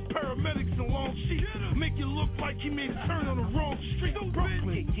 full of paramedics and long sheets. Make it look like he made a turn on the wrong street.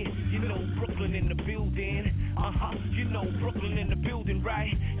 Brooklyn. Yeah, you know Brooklyn in the building. You know Brooklyn in the building,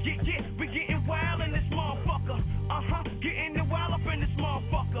 right? Yeah, we getting wild in this motherfucker. Getting the wild up in this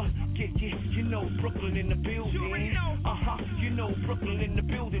motherfucker. Yeah, you know Brooklyn in the building. You know Brooklyn in the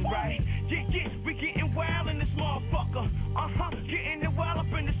building, right? Yeah, we getting wild in this motherfucker. Getting the wild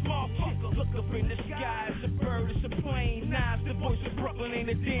up in this motherfucker. Look up in the sky, it's a bird, it's a plane. Nah, it's the voice of Brooklyn, ain't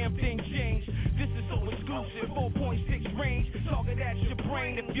a damn thing changed. This is so exclusive, 4.6 range. Target that scratch your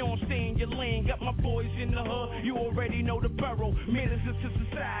brain if you don't stay in your lane. Got my boys in the hood, you already know the borough. Ministers to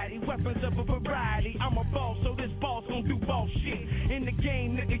society, weapons of a variety. I'm a boss, so this boss gon' do boss shit. In the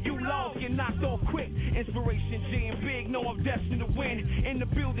game, nigga, you lost, get knocked off quick. Inspiration, G and big, know I'm destined to win. In the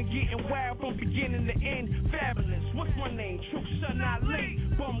building, getting wild from beginning to end. Fabulous, what's my name? True Son Ali.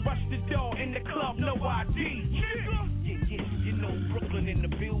 Bum rush the door in the club, no ID. Yeah, you know Brooklyn in the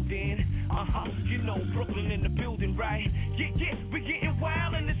building. You know Brooklyn in the building, right? Yeah, we getting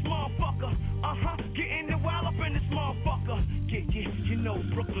wild in this motherfucker. Getting it wild up in this motherfucker. Yeah, you know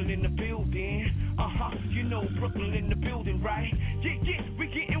Brooklyn in the building. You know Brooklyn in the building, right? Yeah, we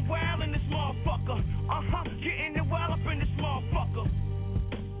getting wild in this motherfucker. Getting it wild up in this motherfucker.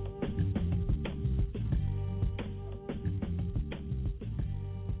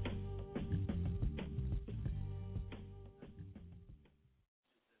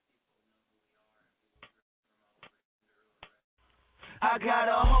 I got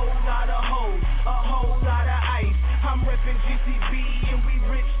a whole lot of hoes, a whole lot of ice. I'm reppin' GCB and we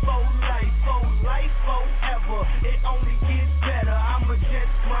rich for life, forever. It only gets better. I'ma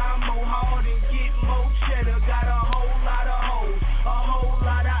just grind more hard and get more cheddar. Got a whole lot of hoes, a whole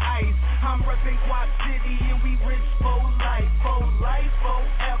lot of ice. I'm reppin' Guap City and we rich for life,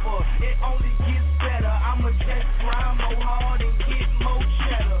 forever. It only gets better. I'ma just grind more hard and get more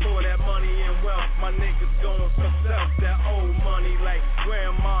cheddar. For that money and wealth, my niggas going for self. That old money like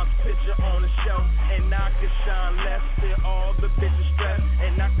grandma's picture on the shelf, and I could shine less till all the bitches stressed,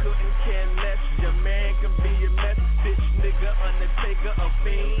 and I couldn't care less. Your man can be a mess, bitch nigga, undertaker, a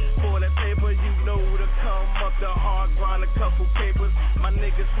fiend. For that paper, you know to come up the hard grind, a couple papers. My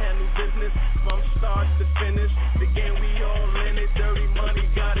niggas handle business from start to finish. The game we all in it, dirty money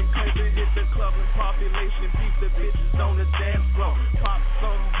got it crazy. Hit the club and population, beat the bitches on the dance floor. Pop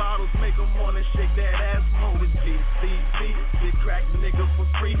some bottles, make them wanna shake that ass more. It's GCB, big crack nigga for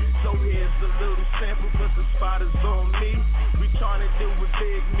free. So here's a little sample, cause the spot is on me. We tryna do it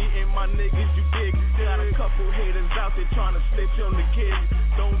big, me and my niggas, you dig. Got a couple haters out there tryna snitch on the kids.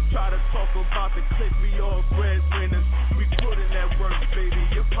 Don't try to talk about the clique, we all breadwinners. We put in that work, baby,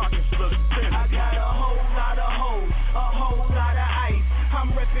 your pockets look thin. I got a whole lot of hoes, a whole lot of ice. I'm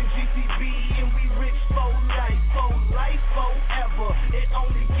reppin' GCB and we rich for life, forever. It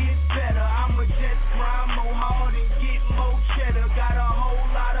only gets better. I'ma just grind more hard and get more cheddar. Got a whole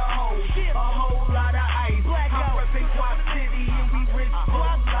lot of hoes, a whole lot of ice. I'm reppin' Guap City and we rich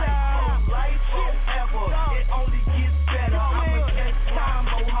for life, forever. It only gets better. I'ma just grind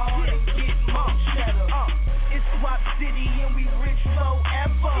more hard and get more cheddar. It's Guap City and we rich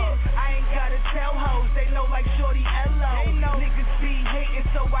forever. I ain't gotta tell hoes, they know like Shorty Elo. Niggas be hating,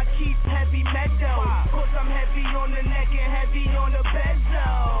 so I keep heavy metal. Cause I'm heavy on the neck and heavy on the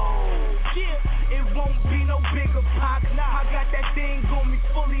bezel. It won't be no bigger pox. I got that thing on me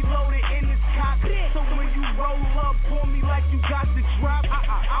fully loaded in this cock. So when you roll up on me like you got the drop,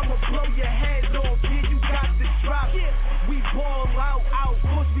 I'ma blow your head off, yeah, you got the drop. We ball out,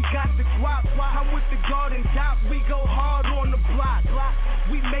 cause we got the guap. I'm with the garden top, we go hard on the block.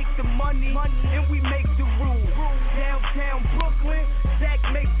 We make the money, and we make the rules. Downtown Brooklyn, Zach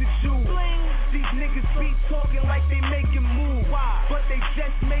makes the jewels. These niggas be talking like they making moves, but they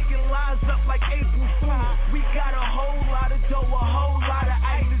just making lies up like April Fool. We got a whole lot of dough, a whole lot of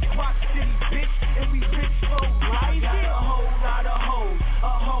ice. It's Guap City, bitch, and we rich for life. Got a whole lot of hoes,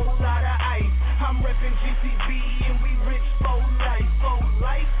 a whole lot of ice. I'm reppin' GCB and we rich for life,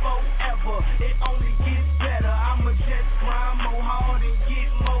 forever. It only gets better. I'ma just grind more hard and get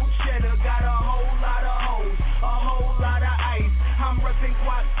more cheddar. Got a whole lot of hoes, a whole lot of ice. I'm reppin'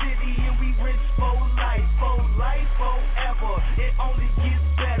 Guap City and we rich for life, forever. It only gets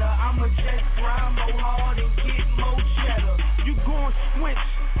better. I'ma just grind more hard and get more cheddar. You gon' switch,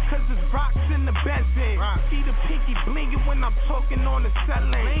 cause there's rocks in the bezel. See the pinky blinking when I'm talking on the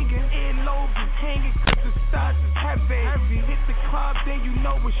ceiling. Earlobes is hanging cause the studs is heavy. Hit the club, then you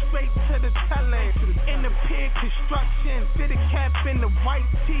know we're straight to the telly. In the pier construction, fit a cap in the white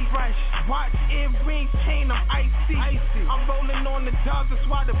tee. Fresh watch, earrings, chain, I'm icy. I'm rolling on the dubs, that's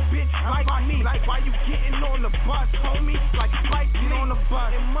why the bitch like me. Like why you getting on the bus, homie? Like Spike get on the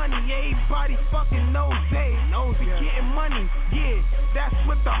bus. And money, everybody fucking knows they. We getting money, yeah, that's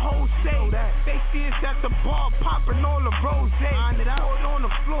what the hoes say. They see us at the bar popping all the rose. Poured on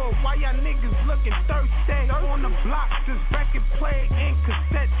the floor, why y'all niggas looking thirsty? On the block, since record play and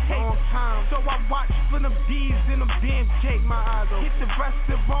cassette tape. So I watch for them D's and them damn Jake. My eyes open. Hit the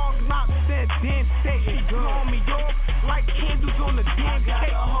restaurant, lobster, damn steak. She blowing me off like candles on the damn cake. I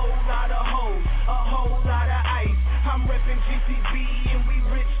got a whole lot of hoes, a whole lot of ice. I'm reppin' GCB and we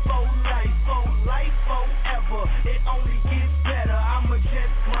rich for life, forever. It only gets better.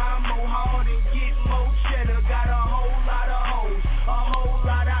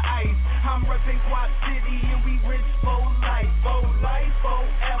 reppin' Guap City and we rich for life, forever.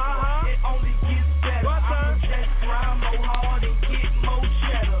 It only gets better. I'ma just grind more hard and get more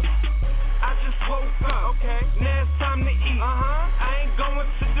cheddar. I just woke up, now it's time to eat. I ain't going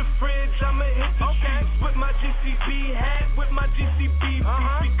to the fridge, I'ma hit the streets with my GCB hat, with my GCB beef.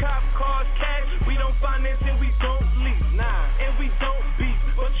 We cop cars, cash, we don't finance and we don't lease. And we don't beef,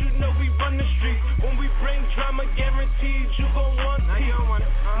 but you know we run the streets. When we bring drama, guaranteed you gon' want peace.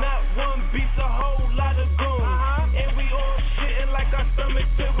 Not one beats, a whole lot of goons. And we all shitting like our stomach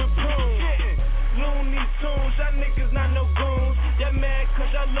filled with prunes. Looney Tunes, y'all niggas not no goons. Y'all mad cause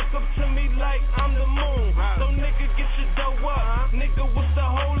y'all look up to me like I'm the moon. So nigga get your dough up, nigga what's the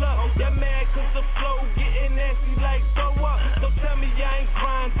hold up? Y'all mad cause the flow getting nasty like throw up. So tell me y'all ain't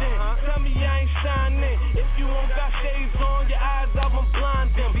grinding, tell me y'all ain't shining. If you don't got shades on your eyes, I'ma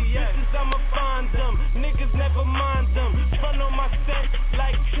blind them. Bitches I'ma find them, niggas never mind them. Turn on my set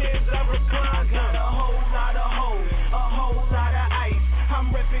like chairs, I recline them. A whole lot of hoes, a whole lot of ice. I'm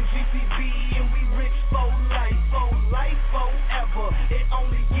reppin' GCB and we rich for life, forever. It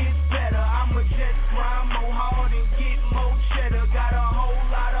only gets better. I'ma just grind more hard and get more cheddar. Got a whole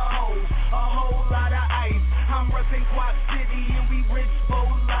lot of hoes, a whole lot of ice. I'm reppin' Guap City and we rich for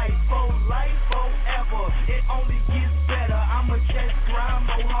life, forever. It only gets better. I'ma just grind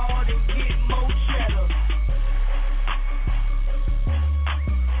more hard and get more cheddar.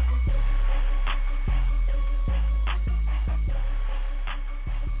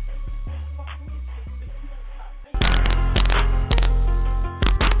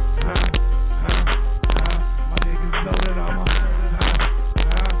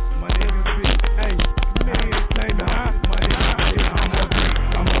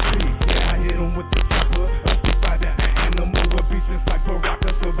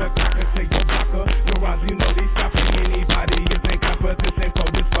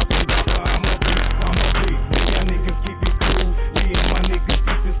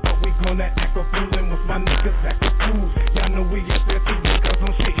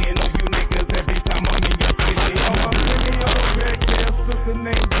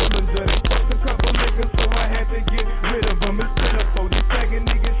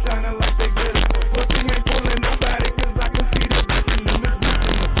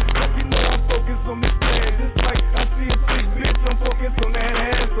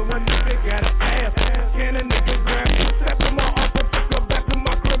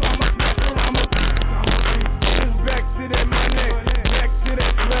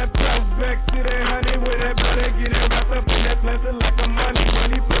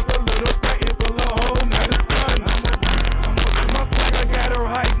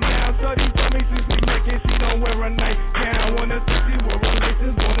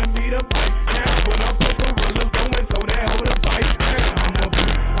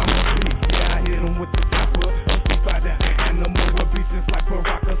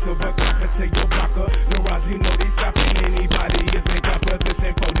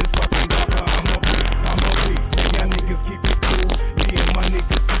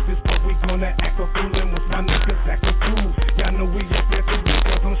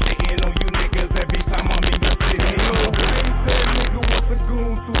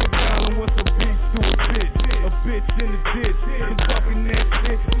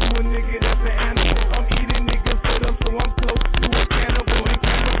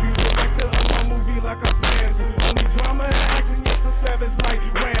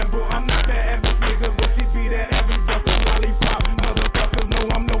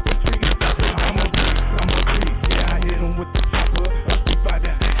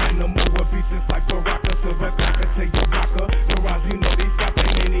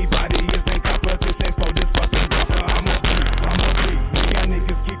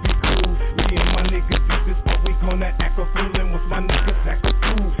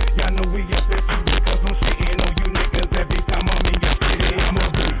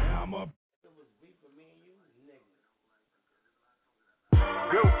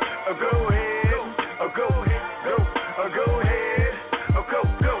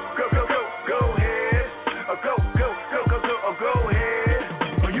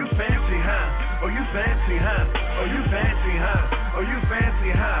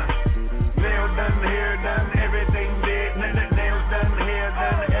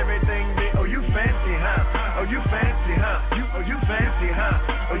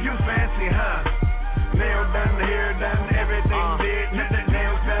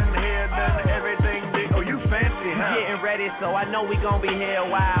 so I know we gon' be here a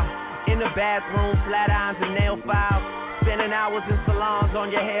while. In the bathroom, flat irons and nail files. Spending hours in salons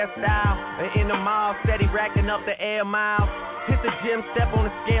on your hairstyle. And in the mall, steady racking up the air miles. Hit the gym, step on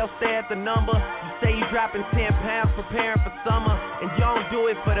the scale, stare at the number. You say you dropping 10 pounds, preparing for summer. And you don't do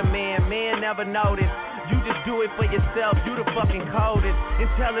it for the man never notice. You just do it for yourself, you the fucking coldest.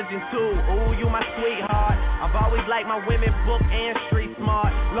 Intelligent too, ooh, you my sweetheart. I've always liked my women book and street smart.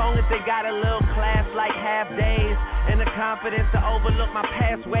 Long as they got a little class like half days. And the confidence to overlook my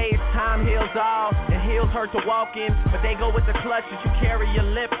past ways. Time heals all, and heels hurt to walk in. But they go with the clutches, you carry your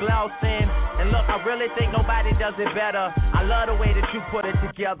lip gloss in. And look, I really think nobody does it better. I love the way that you put it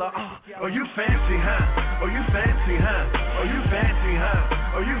together. Oh, you fancy, huh? Oh, you fancy, huh? Oh, you fancy,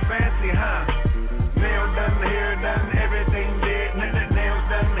 huh? Oh, you fancy, huh? Nail done, hair done, everything did. Nails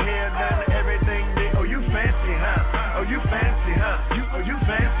done, hair done, everything did. Oh, you fancy, huh? Oh, you fancy, huh? Oh, you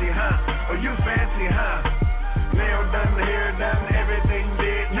fancy, huh? Oh, you fancy, huh? Nail done, hair done, everything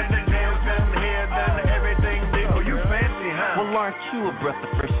did. Nails done, hair done, everything did. Oh, you fancy, huh? Well, aren't you a breath of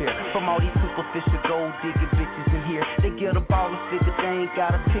fresh air from all these superficial gold digging bitches in here? They get a ball and figure they ain't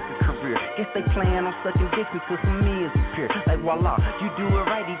gotta pick a career. Guess they plan on sucking dick until some meals appear. Like voila, you do it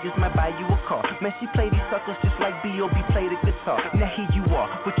right, he just might buy you a car. Man, she play these suckers just like B.O.B. play the guitar. Now here you are,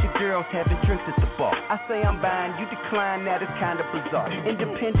 with your girls having drinks at the bar. I say I'm buying, you decline, that is kinda bizarre.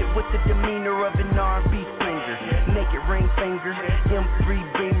 Independent with the demeanor of an R&B singer. Naked ring finger, M3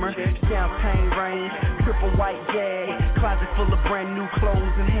 Beamer, champagne rain, triple white jag, closet full of brand new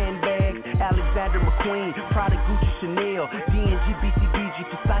clothes and handbags. Alexander McQueen, Prada, Gucci, Chanel, D&G, BCBG,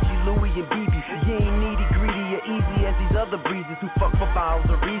 Versace, Louis, and BB. You ain't needy, greedy, or easy as these other breezes who fuck for balls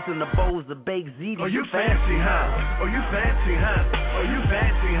of reason, the bowls of baked ziti. Oh, you fancy, huh? Oh, you fancy, huh? Oh, you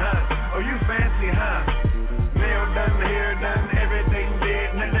fancy, huh? Oh, you fancy, huh? Nail done, hair done, everything did.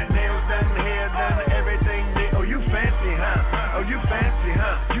 Nails done, hair done, everything did. Oh, you fancy, huh? Oh, you fancy,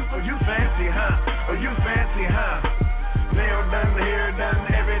 huh? Oh, you fancy, huh? Oh, you fancy, huh? Nail done, hair done,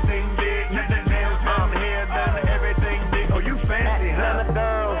 everything did. Nails done, hair done, everything did. Oh, you fancy, huh? Atlanta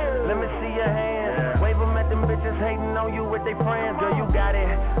girls, let me see your hands. Wave them at them bitches hating on you with their friends. Girl, you got it.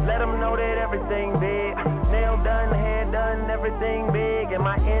 Let them know that everything big. Nail done, hair done, everything big. And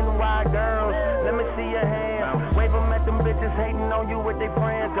my NY girls, let me see your hands. Wave them at them bitches hating on you with their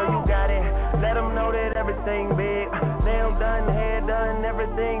friends. Girl, you got it. Let them know that everything big. Nail done, hair done,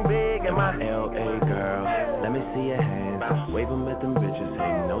 everything big. And my LA girls, let me see your hands. Wave them at them bitches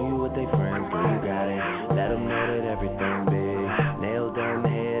hating on you with their friends. Girl, you got it. Let them know that everything big. Nail done,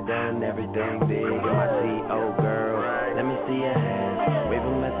 hair done, everything big. And my CO girls, let me see your hands. Wave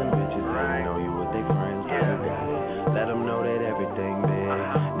them at them bitches hating on you with their friends. Girl, you got it. Let them know that everything big.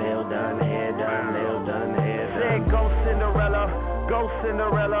 Nail done, hair done, nail done, hair done. Said go Cinderella, go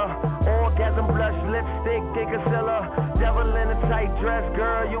Cinderella. Orgasm, blush, lipstick, Giggazilla. Devil in a tight dress,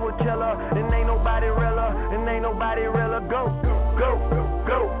 girl, you a killer. And ain't nobody realer, and ain't nobody realer. Go, go, go,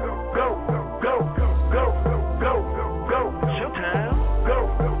 go, go, go, go, go, go. Showtime. Go,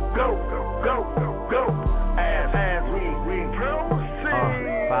 go, go, go. As we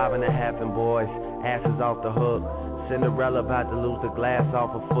proceed. 5.5 and boys, asses off the hook. Cinderella about to lose the glass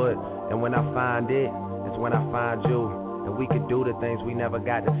off her foot. And when I find it, it's when I find you. And we could do the things we never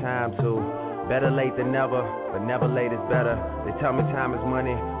got the time to. Better late than never, but never late is better. They tell me time is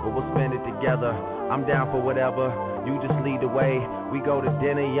money, but we'll spend it together. I'm down for whatever, you just lead the way. We go to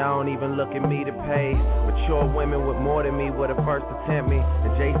dinner, y'all don't even look at me to pay. Mature women with more than me were the first to tempt me.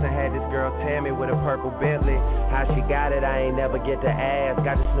 And Jason had this girl Tammy with a purple Bentley. How she got it, I ain't never get to ask.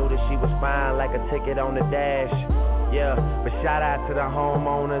 I just knew that she was fine like a ticket on the dash. Yeah, but shout out to the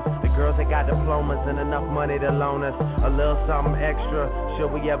homeowners, the girls that got diplomas and enough money to loan us a little something extra,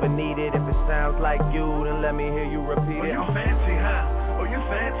 should we ever need it. If it sounds like you, then let me hear you repeat it. Oh, you fancy, huh? Oh, you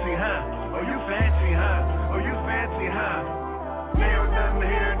fancy, huh? Oh, you fancy, huh? Oh, you fancy, huh? Nail done,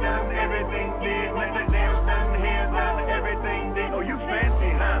 hair done, everything did. Nails done, hair done, everything did. Oh, you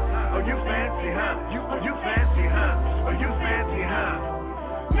fancy, huh? Oh, you fancy, huh? Oh, you fancy, huh? Oh, you fancy, huh?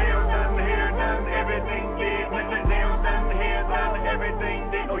 Nails done, hair done, everything did. Nails done, hair done,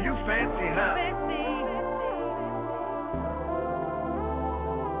 everything did. Oh, you fancy, huh?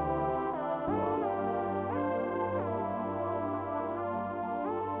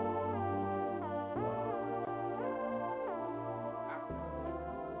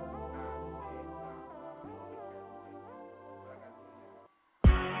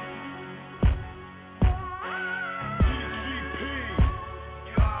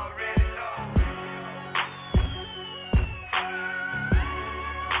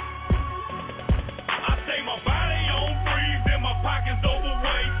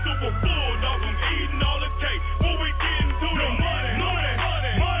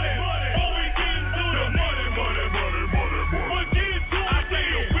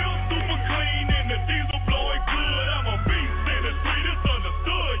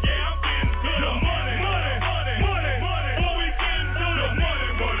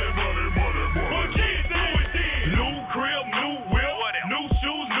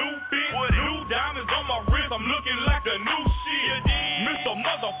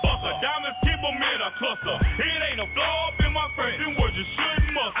 crowd cluster. It ain't a flaw up in my face, then what you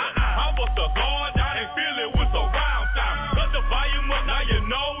shouldn't muster. I bust the guard down and feel it with surround sound. Cut the volume up, now you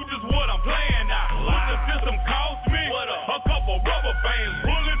know just what I'm playing now. What the system cost me? A couple rubber bands.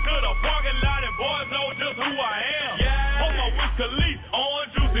 Pull into the parking lot and boys know just who I am. On my Wiz Khalifa,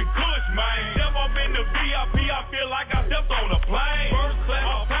 orange juice and kush, man. Step up in the VIP, I feel like I stepped on a plane. First class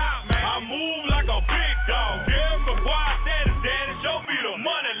on top, man. I move like a big dog. Yeah, before I said it, daddy, show me the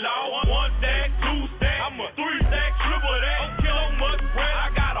money law. 1 stack, 2 stack, I'm a 3 stack, triple that. So much bread, I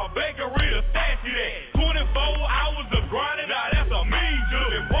got a bakery to stash it at. 24 hours of grinding, now that's a mean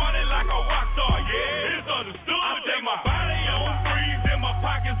job. And party like a rock star, yeah, it's understood. I take my body on freeze and my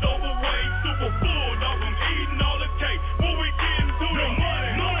pockets overweight. Super full, dog, I'm eating all the cake. When we get into the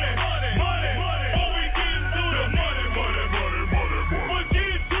money, money, money, money, money. When we get into the money, money, money, money, money. We get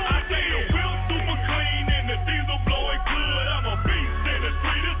into it, I say the wheel super clean and the diesel blowing good. I'm a beast in the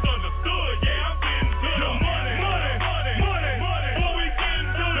street, it's understood. Yeah, I'm getting to the money, money, money, money, money. When we get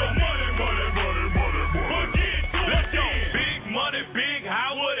into the money, money, money, money, money. We get into it. Let's go. Big money, big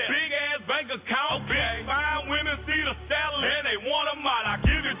house, big ass bank account, big fine women see the salad and they want them out. I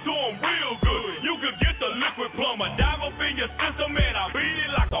give it to them real good. You could get the liquid plumber, dive up in your system and I beat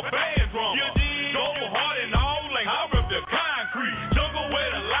it like a band drum. Go hard and all length, I rip the concrete. Jungle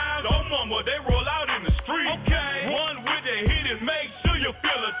where the lines don't mumble, they roll out in the street. One with the hit is make sure you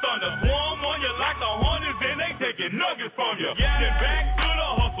feel the thunder. Swarm on you like the hunters and they taking nuggets from you. Then back to the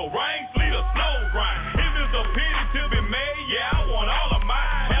hustle, rain, sleet, or snow grind. If it's a pity to be made, yeah, I want all of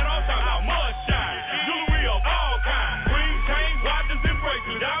mine. And I'm talking about mud shine, jewelry of all kinds. Green chain, watches and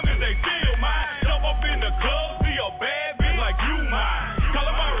bracelets, diamonds they still mine. Jump up in the club, see a bad bitch like you mine.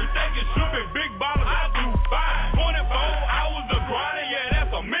 Calamari steak and shrimp and big bottles, I do fine. 24 hours of grinding, yeah,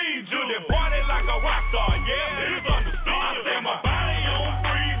 that's a mean Jew. Then party like a rock star, yeah, it's understood. I say my body on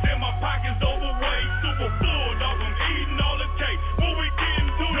freeze and my pockets overweight. Super full, dog, I'm eating all the cake. When we get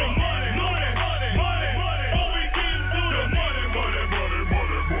into the money, money, money, money, money. When we get into the money, money, money,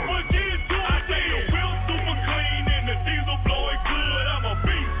 money, money. We get into it, I say the wheel super clean and the diesel blowing good. I'm a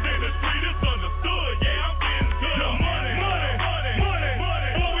beast in the street, it's understood. Yeah, I'm getting to the money, money, money, money, money.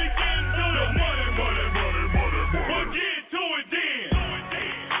 When we get into the money, money, money, money, money. We'll get to it then.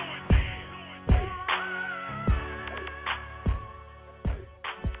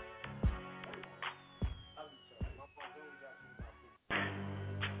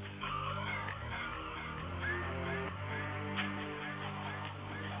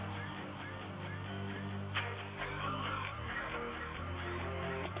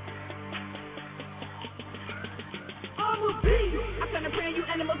 I'm a beast. I'm trying to brand you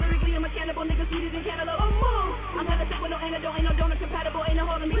animals, lyrically I'm a cannibal, niggas sweeter than cantaloupe. I'm gonna sit with no antidote, ain't no donor compatible, ain't no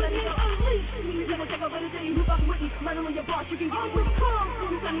holding me, let me go unleash. You never take over the city, who fucking with me, murdering your boss, you can get it with calm.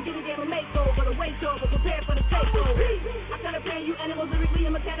 You trying to get a game of makeover, the wait over, prepare for the takeover. I'm trying to brand you animals, lyrically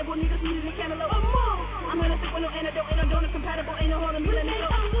I'm a cannibal, niggas sweeter than cantaloupe. I'm gonna sit with no antidote, ain't no donor compatible, ain't no holding me, let me go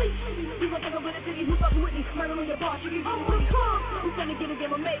unleash. You gon' take over the city, who fucking with me, murdering your boss, you can get it with calm. You trying to get a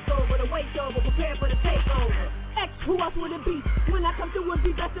game of makeover, the wait over, prepare for the takeover. X, who else would it be? When I come through, it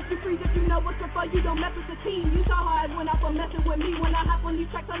be best if you free. If you know what's up for you, don't mess with the team. You saw how I went out for messing with me. When I hop on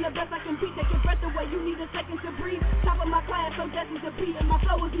these tracks, I'm the best I can be. Take your breath away, you need a second to breathe. Top of my class, so destined to be. And my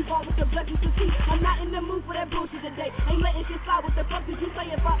flow is evolved with the blessings to see. I'm not in the mood for that bullshit today. Ain't letting shit slide. What the fuck did you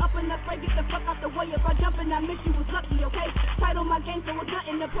say? If I up and up, get the fuck out the way. If I jump and I miss you, was lucky, okay? Tight on my game, so it's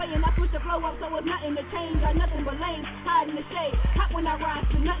nothing to play. And I switch the flow up, so it's nothing to change. Got nothing but lanes, hide in the shade. Hot when I rise,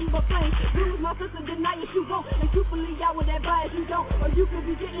 to nothing but flames. Lose my sister, deny if you won't. And truthfully, I would advise you don't. Or you could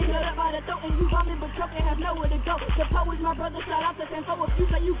be getting hit up by the throat and you vomit but choke and have nowhere to go. The poet's my brother, shout out to Sanfo. If you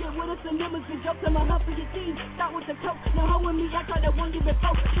say you get with us, the numbers get jokes. I'm a hump for your team. Start with the coach. No hoe with me, I tried to warn you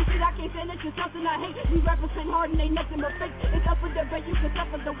before. You shit I can't say that you're something I hate. You represent hard and ain't nothing but fake. It's up for debate, you can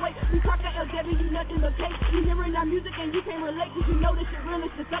suffer the weight. We crack the LW, you nothing but cake. You hearing our music and you can't relate. Cause you know this shit real,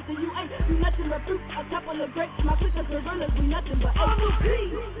 it's just something you ain't. You nothing but fruit, a couple of grapes. My sisters are gorillas, we nothing but apes.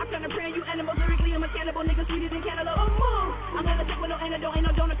 I'm trying to brand you animals, lyrically I'm a cannibal, niggas sweeter than cantaloupe. I'm gonna sit with no antidote, ain't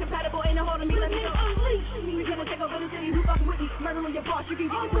no donor compatible, ain't no holding me, let me go unleash. You gonna take over the city, who fucking with me, murdering your boss, you can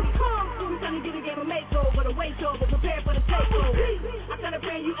get it with calm. You trying to get a game of makeover, the wait over, prepare for the takeover. I'm trying to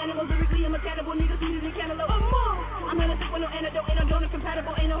brand you animals, lyrically I'm a cannibal, niggas sweeter than cantaloupe. I'm gonna sit with no antidote, ain't no donor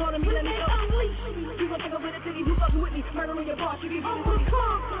compatible, ain't no holding me, let me go unleash. You gonna take over the city, who fucking with me, murdering your boss, you can get it with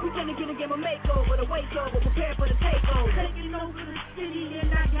calm. You trying to get a game of makeover, the wait over, prepare for the takeover. Taking over the city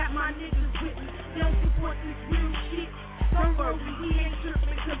and I got my niggas with me. They don't support this real shit. Don't worry, we ain't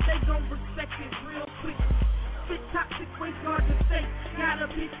tripping cause they gon' respect it real quick. Spit toxic waste guard the state. Got a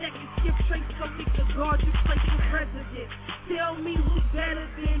bitch that can skip trace so we can guard your place with residence. Tell me who's better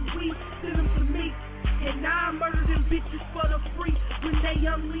than we. Send them to me.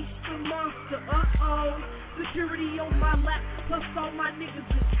 city on my lap, plus all my niggas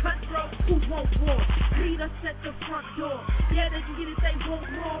is cutthroat who won't war. Meet us at the front door. Yeah, they can get it, they won't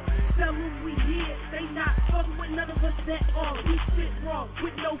more. Tell them we here, they not fucking with none of us at all. We spit raw,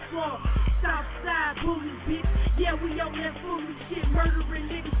 with no flaw. Southside bully, bitch. Yeah, we on that bully shit, murdering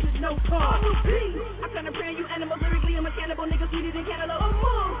niggas with no cause. I'm tryna pray you animals, lyrically I'm a cannibal, niggas sweeter than cantaloupe.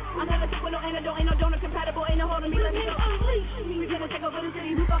 I'm gonna take with no antidote, ain't no donor compatible, ain't no holding me, let me go unleash me. We gonna take over the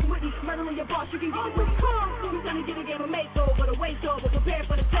city, who fucking with me, murdering your boss, you can get it with calm. We tryna get a game of makeover, the waste over, prepare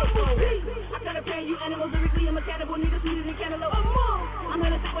for the takeover. I'm tryna pray you animals, lyrically I'm a cannibal, niggas sweeter than cantaloupe. I'm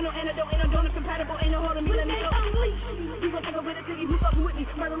gonna take with no antidote, ain't no donor compatible, ain't no holding me, let me go unleash me. We gonna take over the city, who fucking with me,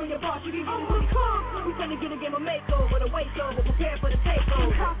 murdering your boss, you can get it with calm. We tryna get a game of makeover, the waste over, prepare for the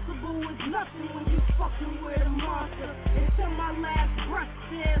takeover. Impossible is nothing when you fucking with a monster. Until my last breath,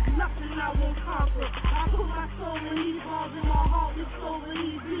 there's nothing I won't conquer. I put my soul in these balls and my heart is so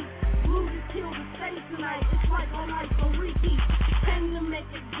easy. Blue to kill the stage tonight, it's like all night for repeat. Tend to make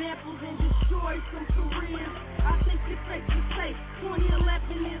examples and destroy some careers. I think it's safe to say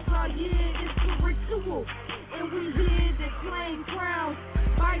 2011 is our year, it's a ritual. And we here to claim crowns.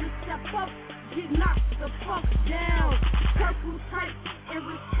 Fight to step up, get knocked the fuck down. Circle tight and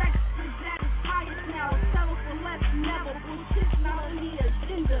respect the that is highest now. Settle for less, never. Bullshit's not on the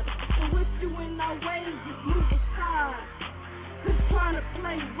agenda. So if you in our ways, just move aside. Cause trying to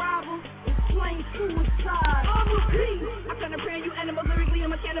play rival is plain suicide. I'm tryna pray you animals, lyrically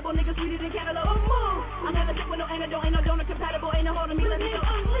I'm a cannibal, niggas sweeter than cantaloupe. I'm gonna take with no antidote, ain't no donor compatible, ain't no holding me, let me go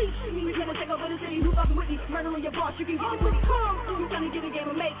unleash me. We gonna take over the city, who fucking with me, murdering your boss, you can get it with calm. We tryna get a game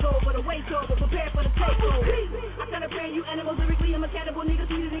of makeover, the waste over, prepare for the takeover. I'm tryna pray you animals, lyrically I'm a cannibal, niggas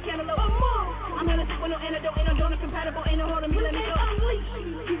sweeter than cantaloupe. I'm gonna take with no antidote, ain't no donor compatible, ain't no holding me, let me go unleash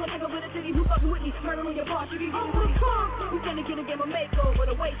me. We gonna take over the city, who fucking with me, murdering your boss, you can get it with calm. We tryna get a game of makeover,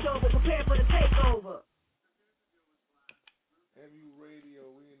 the waste over, prepare for the takeover. MU Radio,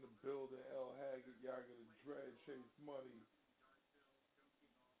 we in the building. L Haggard, y'all gonna dread, chase money.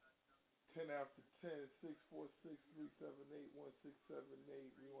 10 after 10,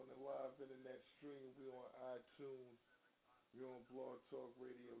 646-378-1678. We on the live internet stream. We on iTunes. We on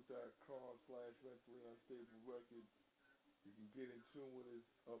blogtalkradio.com/mentally unstable records. You can get in tune with us,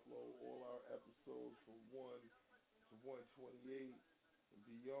 upload all our episodes from 1 to 128 and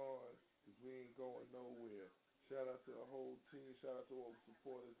beyond, because we ain't going nowhere. Shout out to the whole team. Shout out to all the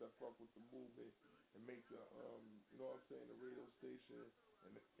supporters that fuck with the movement and make the, you know what I'm saying, the radio station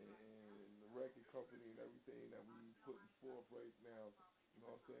and the record company and everything that we putting forth right now. You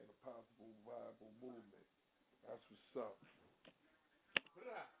know what I'm saying, a possible, viable movement. That's what's up.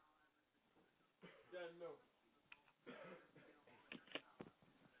 That note.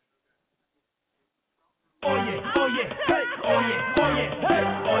 Oh yeah, oh yeah, hey, oh yeah, oh yeah, hey,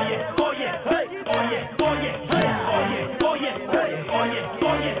 oh yeah, oh yeah, hey, oh yeah, oh yeah, hey, oh yeah, oh yeah, hey, oh yeah,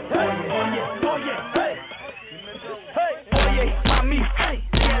 oh yeah, hey, oh yeah, oh yeah, hey, hey, oye, mami, hey,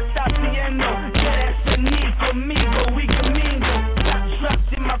 ya está haciendo, quieres venir conmigo, we can mingle, got trapped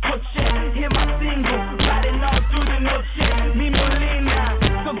in my coche, hear my single, riding all through the noche, mi molina,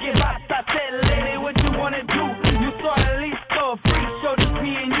 so que vas a hacer, lady, what you wanna do, you saw the listo, free show, just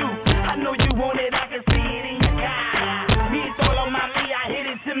me and you, I know you want it, I can see it in your cara, me solo mami, I hit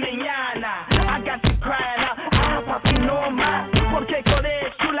it to mañana, I got you crying out, ah papi no más, porque con eso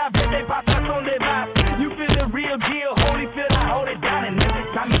chula, vete pasa donde vas, you feel the real deal, holy feel I hold it down, and every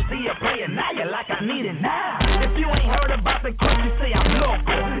time you see it playing, now you're like I need it now, if you ain't heard about the crutch, you say I'm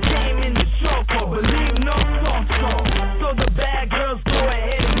loco, game in the choco, believe no song, so the bad girls go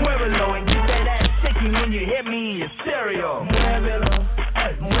ahead and muévelo, and get that ass shaking when you hear me in your stereo, muévelo,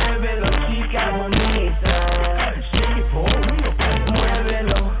 muévelo, chica bonita, shake it for real,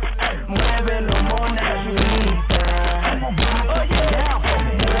 muévelo, muévelo, mona chulita, oh yeah,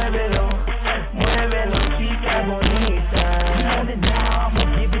 muévelo, muévelo, chica bonita, you want it now, I'ma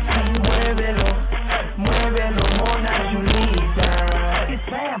give it to you, muévelo, muévelo, mona chulita, it's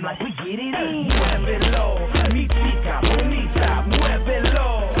Sam like we get it in, muévelo, mi chica bonita, muévelo,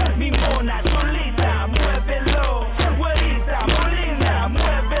 mi mona chulita, muévelo, güerita, molina,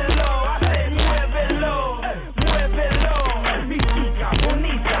 muévelo, hace muévelo, muévelo, mi chica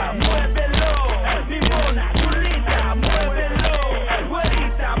bonita, muévelo, mi mona chulita, muévelo,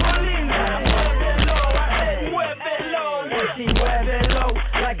 güerita, molina, muévelo, hace muévelo, she muévelo,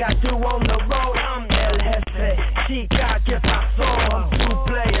 like I do on the road, I'm El Jefe, chica, ¿qué pasó? I'm two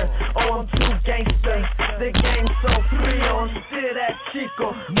players, oh I'm two gangsters, the game's so free, on still that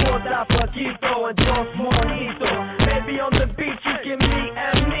chico, moda poquito, and dos monitos, maybe on the beach you can meet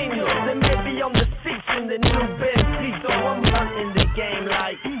El Nino, then maybe on the seats in the new Benzito, I'm hunting the game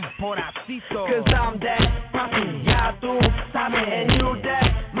like Poracito, cause I'm that poppy,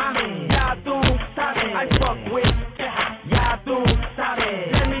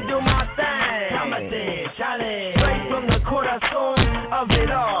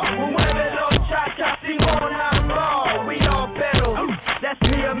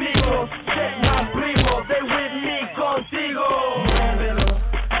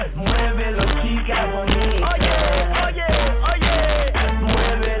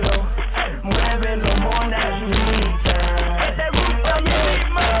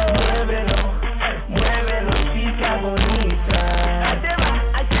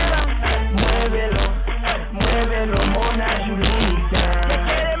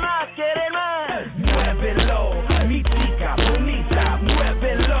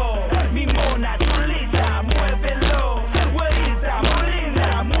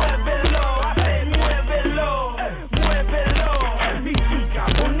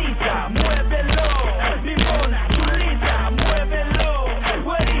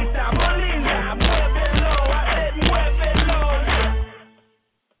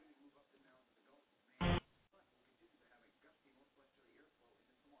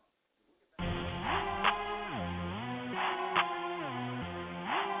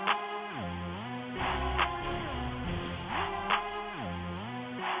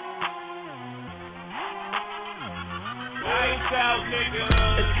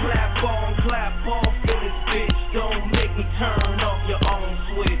 It's clap on, in this bitch. Don't make me turn off your own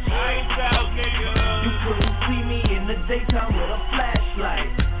switch. You couldn't see me in the daytime with a flashlight.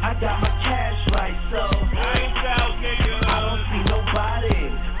 I got my cash right, so I don't see nobody.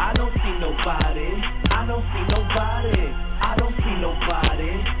 I don't see nobody. I don't see nobody. I don't see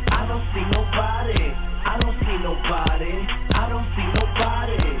nobody. I don't see nobody. I don't see nobody. I don't see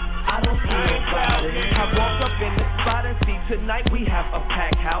nobody. I don't see nobody. I walk up in the spot and see tonight we have a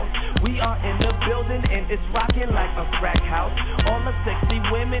packed house. We are in the building and it's rocking like a crack house. All the sexy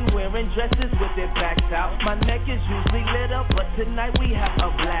women wearing dresses with their backs out. My neck is usually lit up, but tonight we have a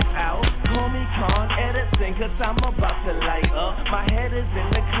blackout. Call me Con Edison, cause I'm about to light up. My head is in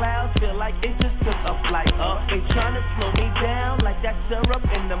the clouds, feel like it just took a flight up. They trying to slow me down like that syrup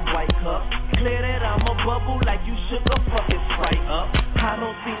in them white cups. Clear that I'm a bubble like you shook a fucking Sprite up. I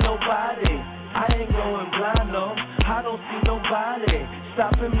don't see nobody. I ain't going blind, no. I don't see nobody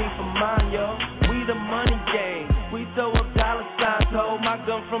stopping me from mine, yo. We the money game. We throw up dollar signs, hold my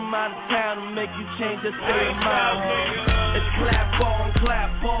gun from out of town to make you change the state of mind, ho. It's clap on,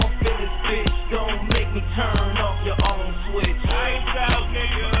 in this bitch. Don't make me turn off your own switch.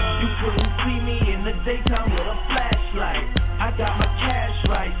 You couldn't see me in the daytime with a flashlight. I got my cash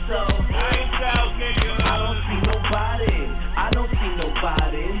right, so I don't see nobody. I don't see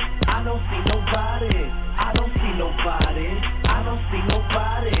nobody. I don't see nobody. I don't see nobody. I don't see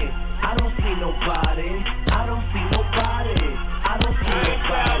nobody. I don't see nobody. I don't see nobody. I don't see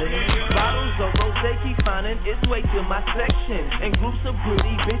nobody. Bottles of rosé keep finding its way to my section, and groups of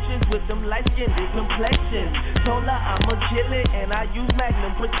pretty bitches with them light-skinned complexions. Told her I'ma kill it and I use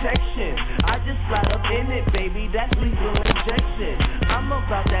Magnum protection. I just slide up in it, baby, that's lethal injection. I'm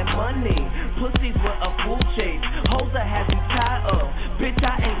about that money, pussies with a full chase. Hoes that have you tied up, bitch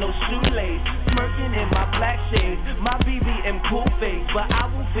I ain't no shoelace. Smirking in my black shades, my BBM cool face. But I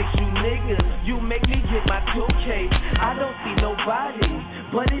will fix you niggas, you make me get my tool case. I don't see nobody,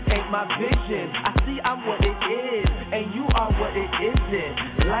 but it ain't my vision. I see I'm what it is, and you are what it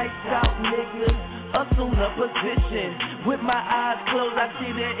isn't. Lights out niggas, assume a position. With my eyes closed, I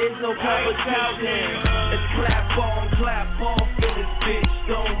see there is no competition. It's clap on, in this bitch.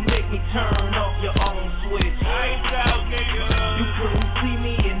 Don't make me turn off your own switch. You couldn't see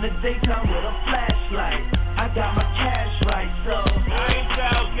me in the daytime with a flashlight. I got my cash right, so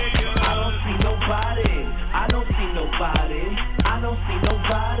I don't see nobody. I don't see nobody. I don't see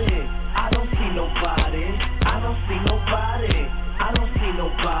nobody. I don't see nobody. I don't see nobody. I don't see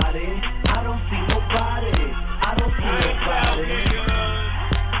nobody. I don't see nobody. I don't see nobody.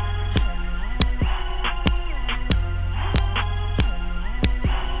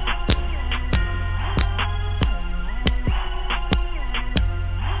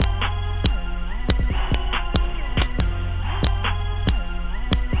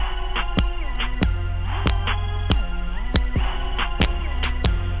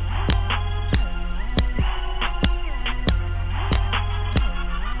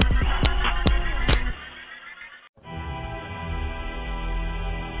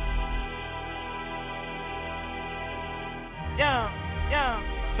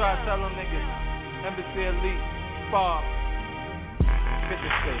 So I tell them niggas, Embassy Elite, Spar, 50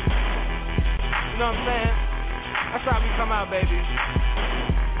 State. You know what I'm saying? That's how we come out, baby.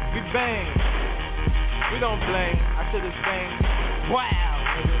 We bang. We don't blame. I should have sang, wow,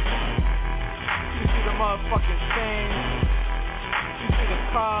 nigga. You see the motherfucking things. You see the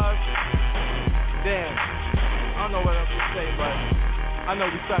cars. Damn. I don't know what else to say, but I know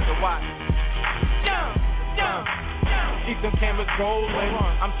we start to watch. Keep them cameras rolling.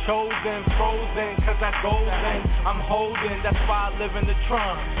 I'm chosen, frozen, cause that's golden. I'm holding, that's why I live in the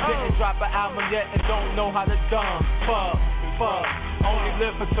trunk. Didn't drop an album yet and don't know how to dump. Fuck. Only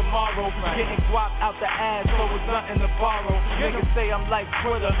live for tomorrow. Getting guap out the ass, so it's nothing to borrow. Niggas say I'm like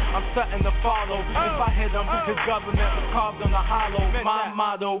Twitter, I'm something to follow. If I hit him, his government was carved on the hollow. My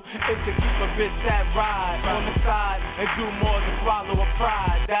motto is to keep a bitch that ride on the side and do more than swallow a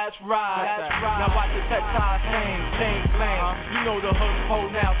pride. That's right. Now watch the tactile change flame. You know the hood pole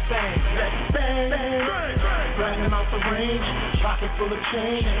now sing. Bang, dragging out the range, pocket full of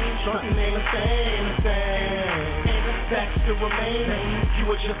change. Something ain't the same. Facts still remain. You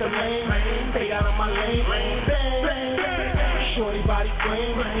were just a lame. Stay out of my lane. Bang. Shorty body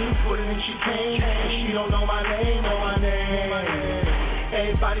flame. Put it in she came. She don't know my name.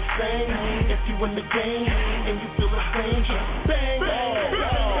 Everybody sing. If you in the game and you feel the same, just bang.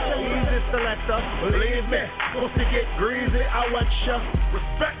 Easy selector, believe me. Supposed to get greasy. I watch ya.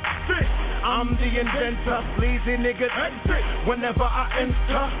 Respect this. I'm the inventor. Lazy niggas exit whenever I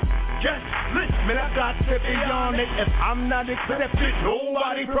enter. Get lit. Man, I got to be on it. If I'm not accepted,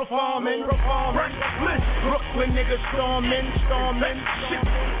 nobody performing. Restless, Brooklyn niggas storming. Shit.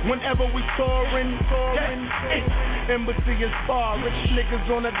 Whenever we soaring. Embassy is bar, rich niggas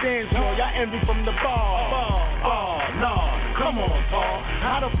on the dance floor. Y'all envy from the bar. Oh, Lord, come on, Paul.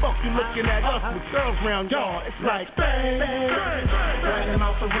 How the fuck you looking at us with girls round y'all? It's like bang, bang, dragging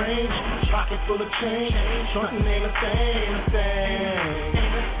out the range, pocket full of change, something ain't a thing.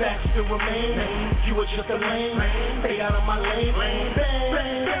 Facts still remain, you were just a lame, stay out of my lane,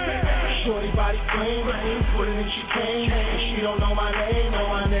 bang. Shorty body flame, put it in she came, and she don't know my name.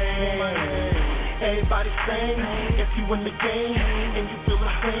 Everybody sing, if you in the game, and you feel the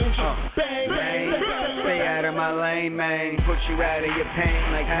same, bang, bang. Stay out of my lane, man, put you out of your pain,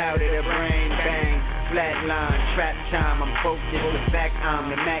 like how did a brain bang? Flatline, trap time, I'm focused, the fact I'm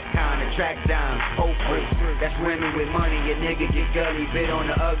the Mac kind, the track dime, hopeful. That's women with money, your nigga get gully, bit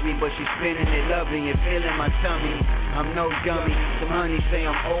on the ugly, but she spinning it lovely and feeling my tummy. I'm no dummy, some honeys say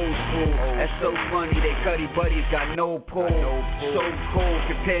I'm old school, that's so funny, they cutty buddies got no pull. So cool,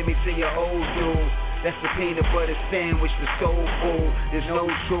 compare me to your old dude. That's the peanut butter sandwich for soul food. There's no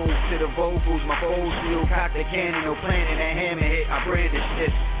truth to the vocals, my foes feel. Cock the cannon, no planning that hammer hit, I brandish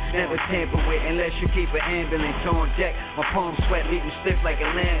this. Never tamper with unless you keep an ambulance on deck. My palms sweat, leave you stiff like a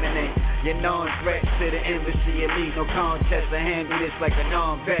laminate. You're non-threat to the embassy elite. No contest to handle this like a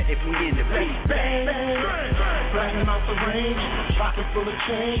non-vet if we in the beat. Bang, bang, flagging off the range, pocket full of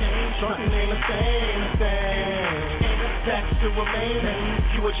change, something ain't a thing. Facts still remain,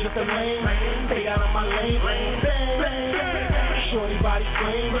 you were just a lame, stay out of my lane, bang. Shorty body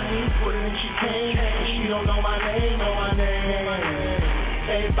flame, put it in she came, and she don't know my name.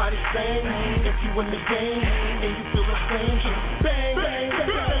 Everybody sing, if you in the game, and you feel the same, bang, bang.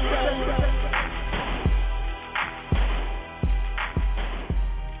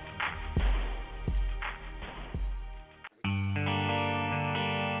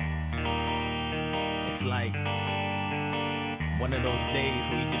 It's like one of those days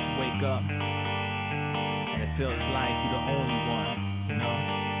where you just wake up and it feels like you're the only one, you know?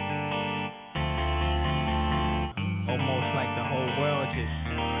 Almost like the whole world just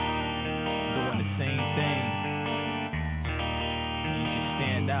doing the same thing. And you just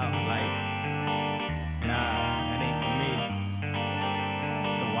stand out like, nah, that ain't for me.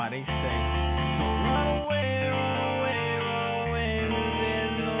 So why they say, so run away,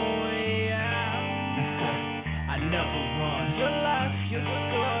 there's no way out. I never run. Your life, your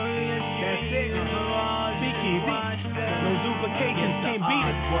story, your dreams, Speak easy. No duplications, can't beat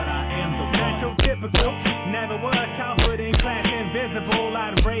it. What I am, the not so typical. Never was childhood in class invisible.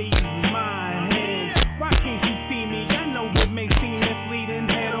 I'd raise my hand. Why can't you see me? I know what may seem misleading.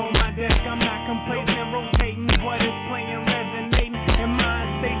 Head on my desk, I'm not complacent. Rotating what is playing, resonating in my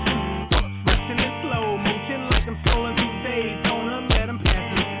station. Rushing in slow motion like I'm scrolling through days. Don't let them pass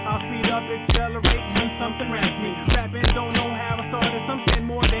me. I'll speed up, accelerate when something raps me. Rapping, don't know how I started. Something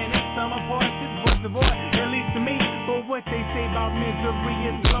more than it. Some of us is what's the voice, at least to me. But what they say about misery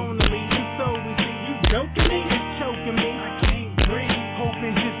is lonely. You so easy, you joking me, it's choking me. I can't breathe,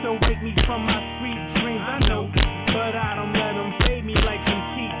 hoping just to wake me from my sweet dreams. I know, but I don't let them fade me like some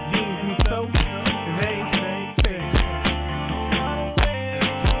cheap jeans. And so they say,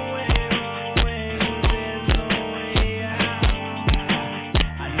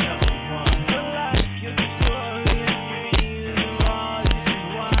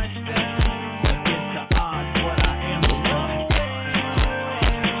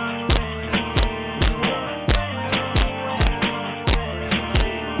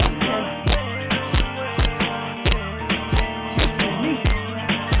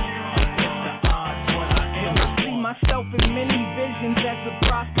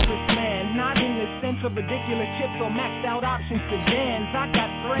 ridiculous chips or maxed out options sedans. I got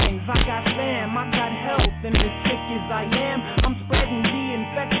friends, I got fam, I got health, and as sick as I am, I'm spreading the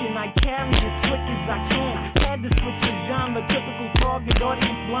infection. I carry as quick as I can. Had to switch the genre, typical target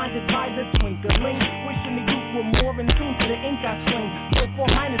audience blinded by the twinkling. Wishing the youth were more in tune to the ink I swing. So for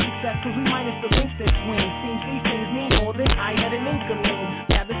minus success, cause we minus the links that swing. Seems these things mean more than I had an inkling.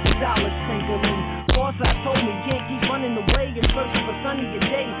 Gather some dollars sprinkling. Boss, I told me can't keep running away in search of a sunnier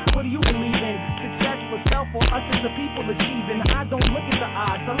day. What do you believe in? Success for self or us as the people achieving? I don't look at the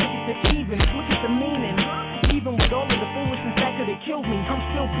odds, I look at the evens, look at the meaning. Even with all of the foolishness that could have killed me, I'm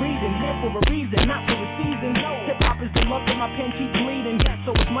still breathing, here for a reason, not for a season. Hip-hop is the love that my pen keeps bleeding.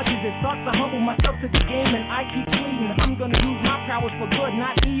 So as much as it sucks, I humble myself to the game and I keep pleading. I'm gonna use my powers for good,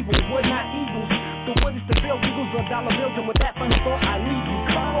 not evil, wood, not evils. The wood is to build eagles or dollar bills, and with that final thought, I leave you.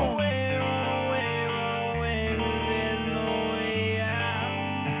 Come on.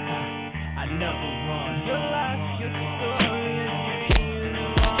 I never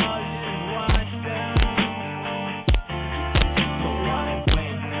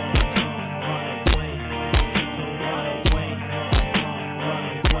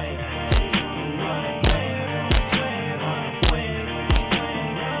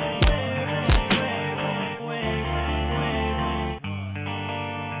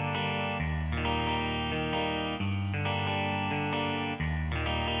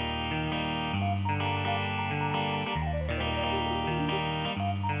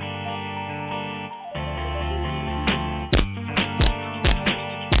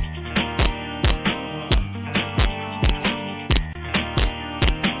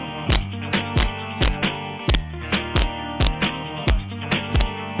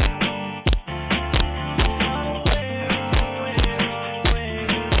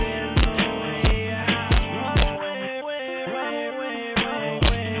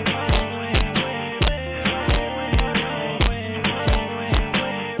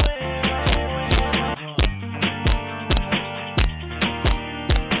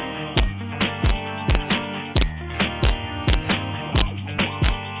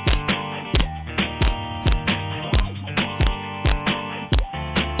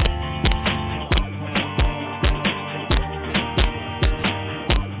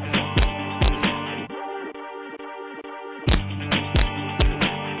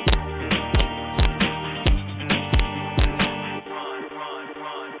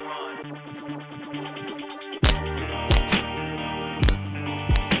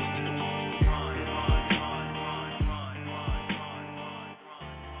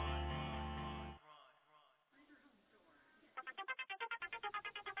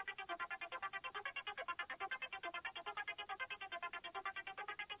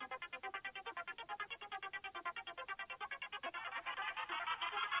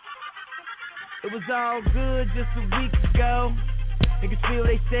It was all good just a week ago. Niggas feel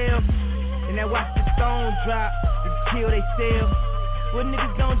they self, and I watch the stone drop. Niggas kill they self. What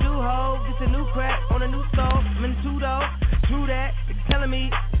niggas gon' do, ho? Just a new crack on a new stove. I'm in two though. True that. Niggas telling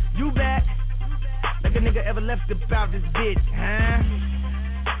me you back. Like a nigga ever left about this bitch, huh?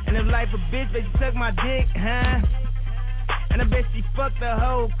 And if life a bitch, bet you suck my dick, huh? And I bet she fucked the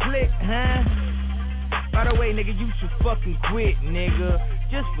whole clique, huh? By the way, nigga, you should fucking quit, nigga.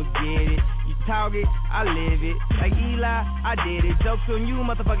 Just forget it. You talk it, I live it. Like Eli, I did it. Jokes on you,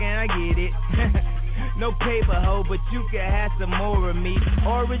 motherfucker, and I get it. No paper, ho, but you can have some more of me.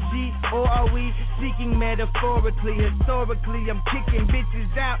 Or a G, or are we seeking metaphorically? Historically, I'm kicking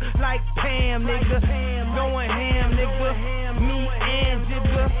bitches out like Pam, nigga. Going ham, nigga. Me and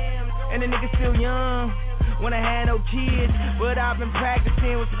Jigga. And the nigga still young. When I had no kids, but I've been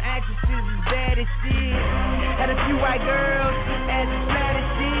practicing with some actresses as bad as shit. Had a few white girls as flat as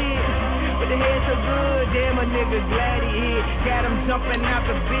shit, but the head so good, damn a nigga glad he hit. Got him jumping out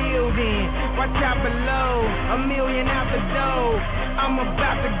the building, watch out below, $1 million out the door. I'm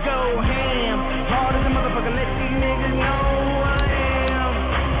about to go ham, hard as a motherfucker, let these niggas know who I am.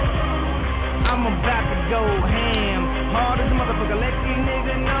 I'm about to go ham, hard as a motherfucker, let these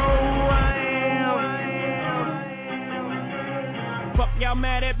niggas know who I am. Fuck y'all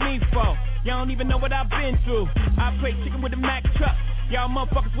mad at me for? Y'all don't even know what I've been through. I play chicken with a Mack truck. Y'all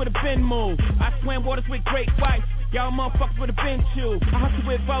motherfuckers would have been moved. I swam waters with great whites. Y'all motherfuckers would have been chewed. I hustle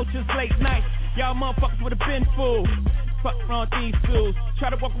with vultures late nights. Y'all motherfuckers would have been fooled. Fuck wrong these schools.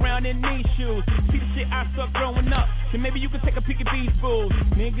 Try to walk around in these shoes. See the shit I suck growing up. Then maybe you can take a peek at these fools.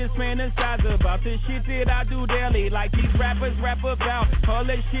 Niggas fantasize about the shit that I do daily. Like these rappers rap about all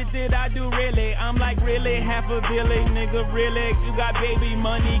the shit that I do really. I'm like really half a billion, nigga, really. You got baby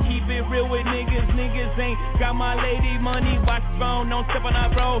money, keep it real with niggas. Niggas ain't got my lady money. Watch the phone, don't step on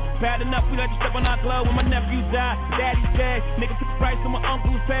our road. Bad enough, we let you step on our glove. When my nephew died, daddy's dead. Nigga took the price on my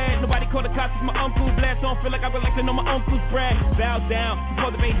uncle's head. Nobody called the cops, it's my uncle blessed. Don't feel like I relate to know my uncle's bread. Bow down,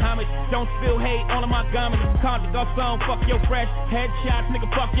 before the pay homage. Don't spill hate all of my garments. Contact our song, fuck your fresh. Headshots, nigga,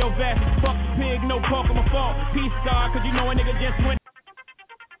 fuck your vest. Fuck the pig, no pork on my fault. Peace, God, cause you know a nigga just went.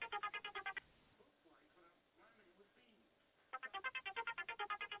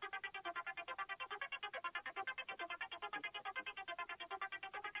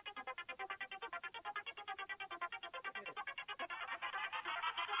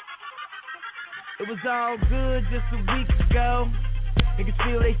 It was all good just a week ago. Niggas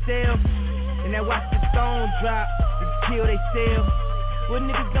feel they self, and I watch the stone drop. Niggas kill they self. What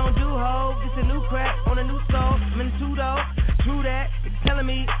niggas gon' do, ho? Just a new crack on a new stove. I'm in two though. True that. Niggas telling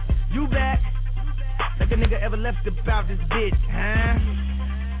me you back. Like a nigga ever left about this bitch, huh?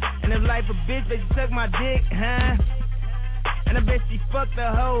 And if life a bitch, bet you suck my dick, huh? And I bet she fucked the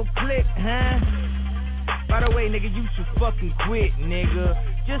whole clique, huh? By the way, nigga, you should fucking quit, nigga.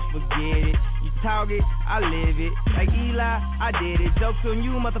 Just forget it. You talk it, I live it. Like Eli, I did it. Jokes on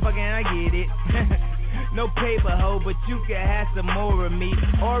you, motherfucker, and I get it. No paper, ho, but you can have some more of me.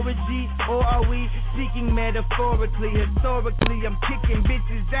 Or a G, or are we seeking metaphorically? Historically, I'm kicking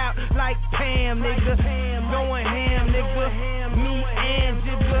bitches out like Pam, nigga. Going ham, nigga. Me and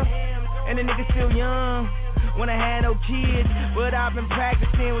Jigga. And the nigga still young. When I had no kids, but I've been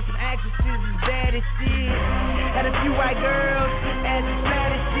practicing with some actresses as bad as shit. Had a few white girls as flat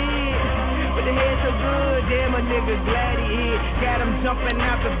as shit, but the head so good, damn a nigga glad he hit. Got him jumping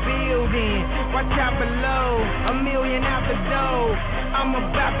out the building, watch out below, $1 million out the door. I'm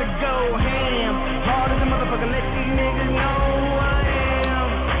about to go ham, hard as a motherfucker, let these niggas know who I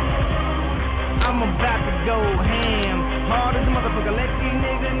am. I'm about to go ham, hard as a motherfucker, let these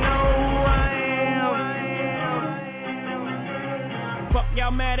niggas know who I am. Fuck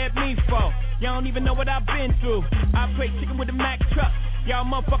y'all mad at me for? Y'all don't even know what I've been through. I play chicken with a Mack truck. Y'all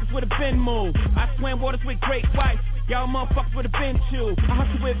motherfuckers would have been moved. I swam waters with great whites. Y'all motherfuckers would have been chewed. I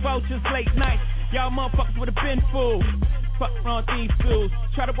hustle with vultures late nights. Y'all motherfuckers would have been fooled. Fuck wrong these schools.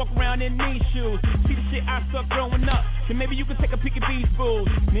 Try to walk around in these shoes. See the shit I suck growing up. Then maybe you can take a peek at these fools.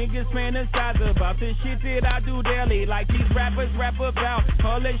 Niggas fantasize about the shit that I do daily. Like these rappers rap about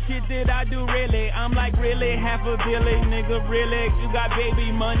all the shit that I do really. I'm like really half a billion, nigga, really. You got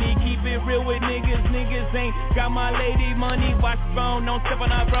baby money, keep it real with niggas. Niggas ain't got my lady money. Watch the phone, don't step on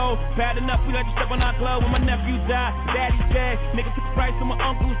our road. Bad enough, we let you step on our glove. When my nephew died, daddy's dead. Nigga took the price on my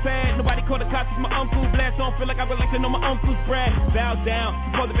uncle's head. Nobody called the cops, it's my uncle blessed. Don't feel like I relate to know my uncle's bread. Bow down,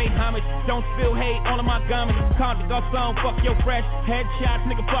 before the pay homage. Don't spill hate all of my garments. Contact our song, fuck your fresh. Headshots,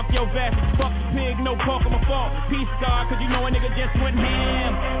 nigga, fuck your vest. Fuck the pig, no pork on my fault. Peace, God, cause you know a nigga just went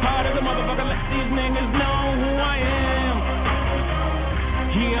ham. Hard as a motherfucker, let these niggas know who I am.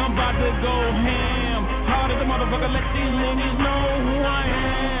 Yeah, I'm about to go ham. Hard as a motherfucker, let these niggas know who I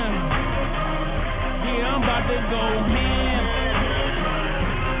am. Yeah, I'm about to go ham.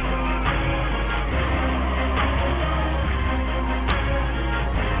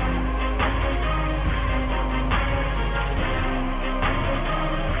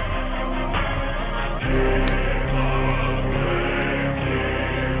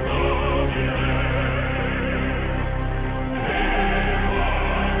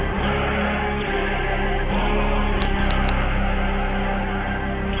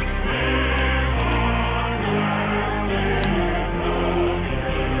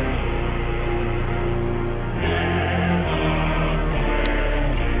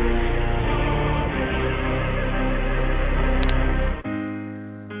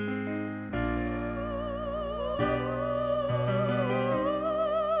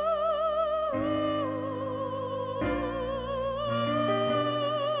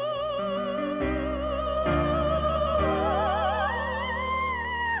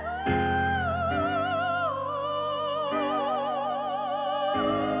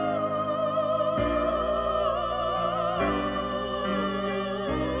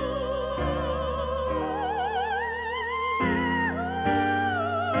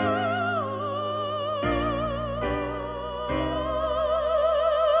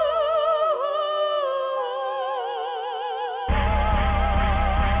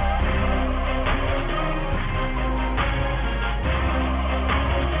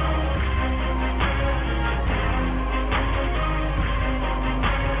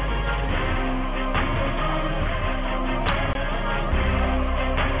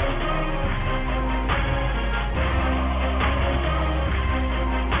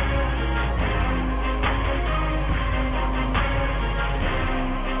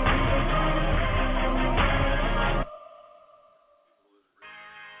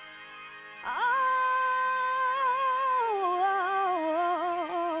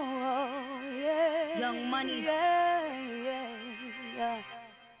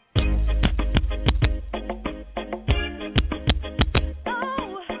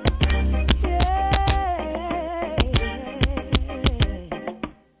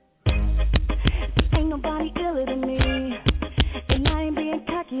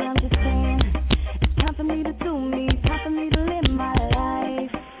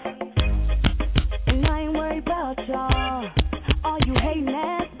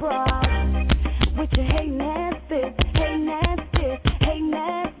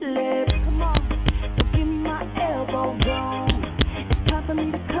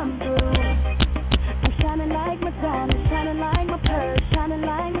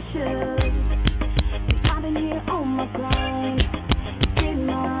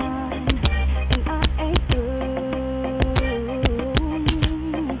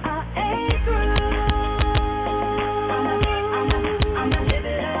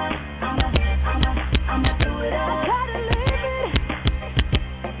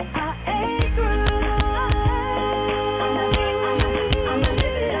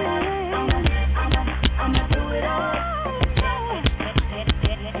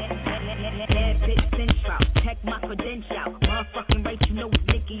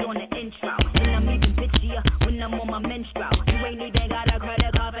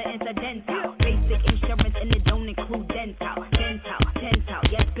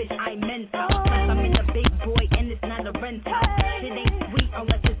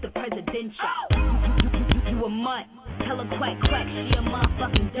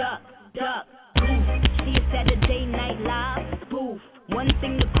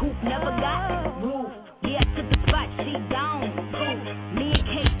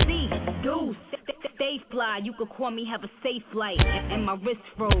 You could call me, have a safe flight, and my wrist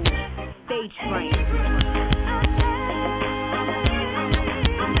froze, stage fright.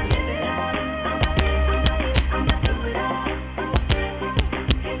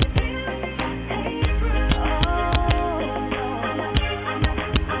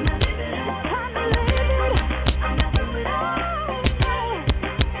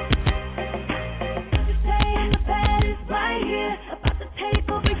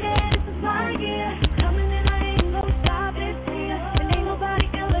 Coming in, I ain't gonna stop this here. And ain't nobody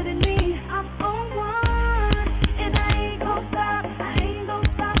iller than me. I'm on one.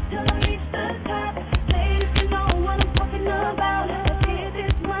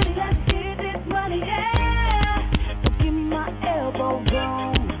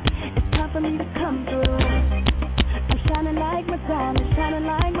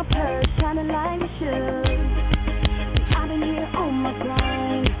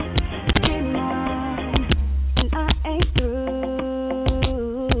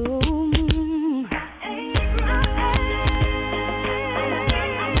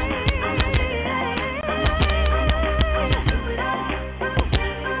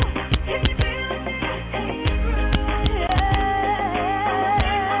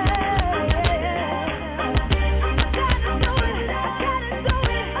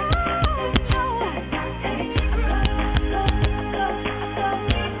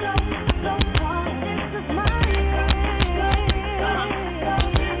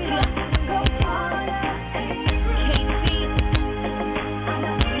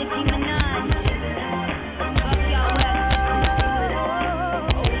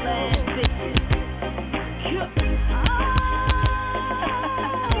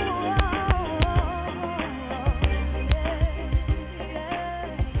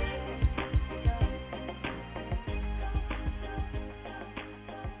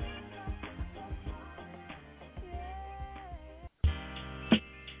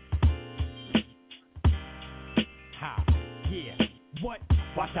 What?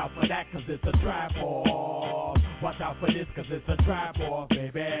 Watch out for that, cause it's a trap off. Watch out for this, cause it's a trap off,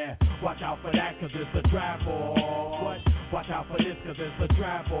 baby. Watch out for that, cause it's a trap off. What? Watch out for this, cause it's a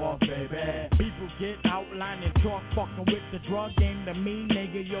trap off, baby. People get outlined and talk fucking with the drug game. To me,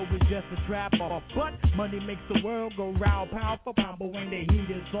 nigga, yo, it's just a trap off. But money makes the world go round, pound for pound. But when the heat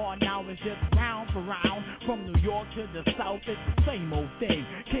is on, now it's just round for round. From New York to the South, it's the same old thing.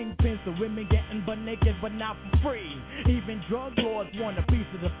 Kingpins, the women getting butt naked, but not for free. Even drug lords want a piece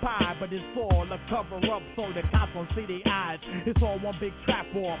of the pie, but it's all a cover up so the cops don't see their eyes. It's all one big trap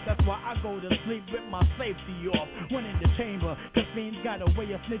off. That's why I go to sleep with my safety off. When in the chamber, cause fiends got a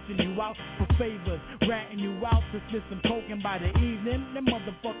way of snitching you out for favors, ratting you out to spit some coking by the evening. Them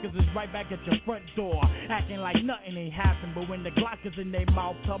motherfuckers is right back at your front door, acting like nothing ain't happened. But when the Glock is in their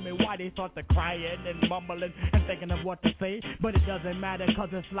mouth, tell me why they start to crying and mumbling and thinking of what to say. But it doesn't matter, cause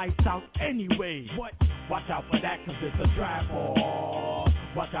it's lights out anyway. What? Watch out for that, cause it's a trap off.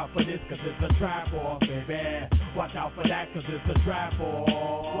 Watch out for this, cause it's a trap off, baby. Watch out for that, cause it's a trap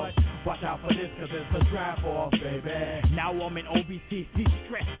off. What? Watch out for this, cause it's a trap off, baby. Now I'm in OBCC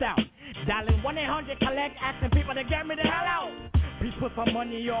stressed out, dialing 1-800-COLLECT, asking people to get me the hell out. Please put some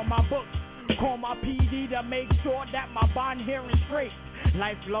money on my books. Call my PD to make sure that my bond hearing straight.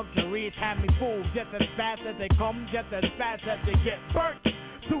 Life luxuries have me fooled, just as fast as they come, just as fast as they get burnt.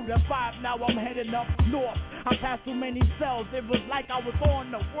 2 to 5, now I'm heading up north. I passed too many cells, it was like I was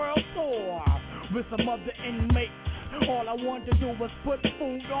on the world tour with some other inmates. All I wanted to do was put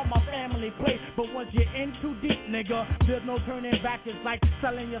food on my family plate. But once you're in too deep, nigga, there's no turning back. It's like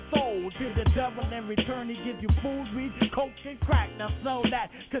selling your soul to the devil. In return, he gives you food, weed, coke, and crack. Now know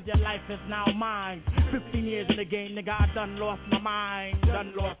that, cause your life is now mine. 15 years in the game, nigga, I done lost my mind.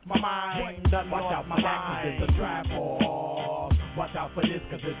 Done lost my mind. Done Watch lost out for my that, cause mind. it's a trap off. Watch out for this,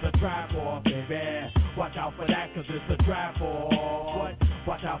 cause it's a trap off, baby. Watch out for that, cause it's a trap off. What?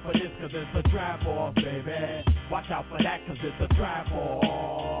 Watch out for this, cause it's a trap off, baby. Watch out for that, cause it's a trap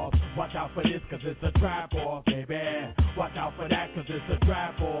off. Watch out for this, cause it's a trap off, baby. Watch out for that, cause it's a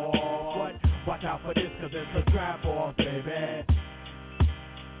trap off. What? Watch out for this, cause it's a trap off, baby.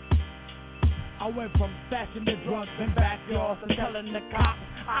 I went from stashing the drugs in backyards to telling the cops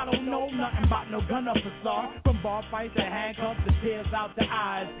I don't know nothing about no gun officer. From bar fights to handcuffs to tears out the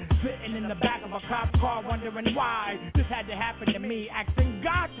eyes, sitting in the back of a cop car wondering why this had to happen to me, asking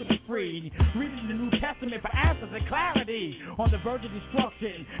God to be free, reading the New Testament for answers and clarity, on the verge of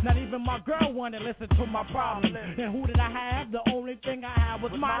destruction. Not even my girl wanted to listen to my problems. And who did I have? The only thing I had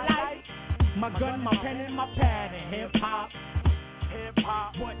was my life, my gun, my pen, and my pad, and hip-hop.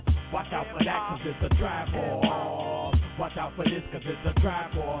 Hip-hop. What? Watch out for that, cause it's a trap off. Watch out for this, cause it's a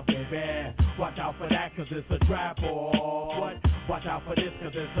trap off, baby. Watch out for that, cause it's a trap off. What? Watch out for this,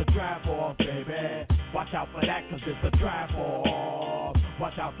 cause it's a trap off, baby. Watch out for that, cause it's a trap off.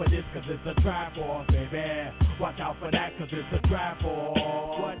 Watch out for this, cause it's a trap off, baby. Watch out for that, cause it's a trap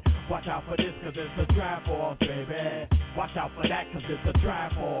off. What? Watch out for this, cause it's a trap off, baby. Watch out for that, cause it's a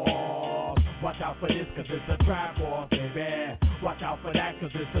trap off. Watch out for this, cause it's a trap off, baby. Watch out for that, cause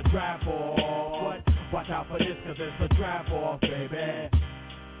it's a trap off. What? Watch out for this, cause it's a trap off, baby.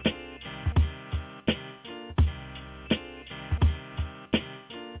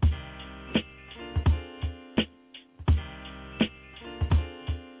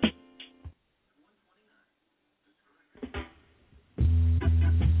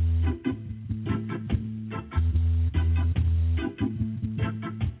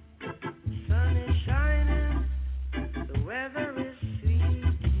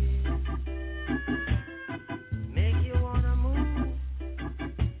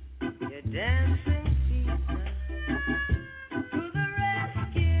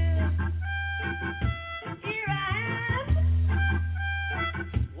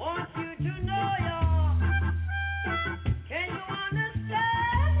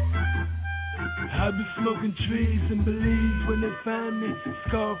 I've been smoking trees and believe when they find me.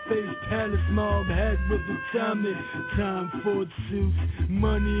 Scarface, Palace, mob hat with the Tommy. Tom Ford suits,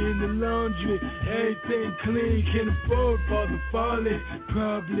 money in the laundry. Everything clean, can't afford Father Farley.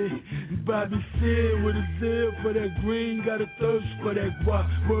 Probably Bobby Seale with a zeal for that green. Got a thirst for that guap.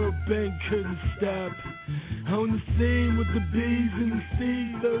 World Bank couldn't stop. On the scene with the B's and the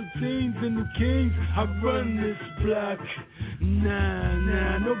C-13s and the Kings. I run this block.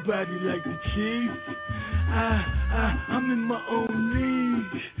 Nah, nobody like the Chief. I'm in my own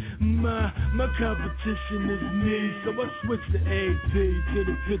league. My competition is me, so I switch the AP to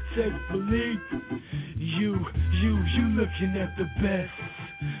the Protect Philippe. You looking at the best.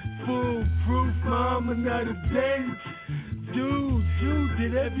 Foolproof, mama, not a date. Dude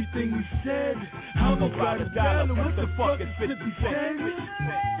did everything he said. I'm about $1. What the fuck is 50 cents?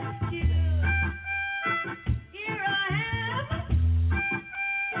 Here I am.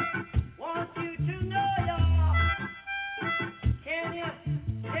 Want you to know y'all. Can you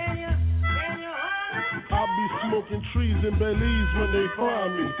I'll be smoking trees in Belize when they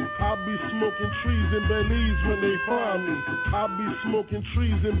find me. I'll be smoking trees in Belize when they find me. I'll be smoking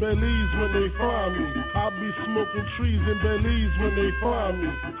trees in Belize when they find me. I'll be smoking trees in Belize when they find me.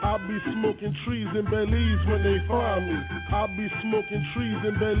 I'll be smoking trees in Belize when they find me. I'll be smoking trees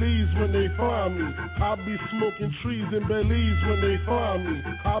in Belize when they find me. I'll be smoking trees in Belize when they find me.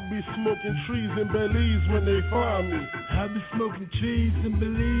 I'll be smoking trees in Belize when they find me. I'll be smoking trees in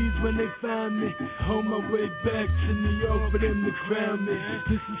Belize when they find me. On my way back to New York for them to crown me.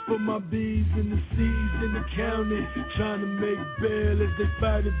 This is for my bees and the C's in the county, trying to make bail as they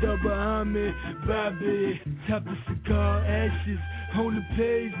fight it up behind me. Bobby, top the cigar ashes on the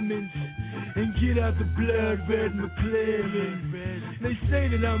pavement and get out the blood red McLaren. They say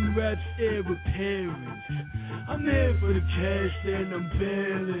that I'm rap's heir with parents. I'm here for the cash and I'm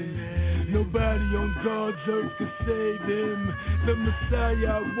bailing. Nobody on God's earth can save him. The Messiah,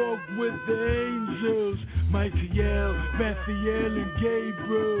 I walk with the angels. Michael, Raphael, and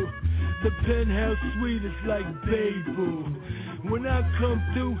Gabriel. The penthouse suite is like Babel. When I come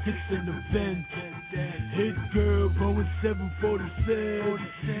through, it's an event. Hit girl, Boeing 747.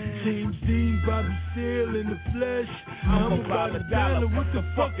 James Dean, Bobby Seale in the flesh. I'm about $1. What the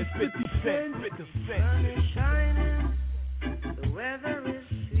fuck is 50 cents? The sun is shining, the weather is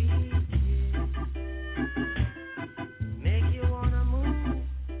sweet. Make you wanna move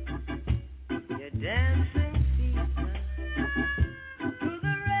your dancing feet to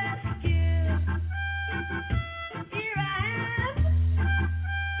the rescue. Here I am.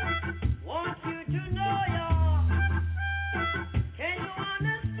 Want you to know y'all. Can you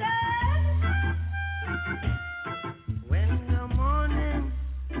understand? When the morning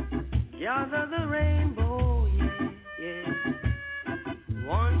gather the rainbow, yeah.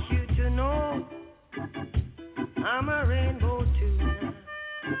 Want you to know I'm a rainbow too.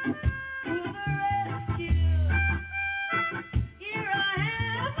 To the rescue. Here I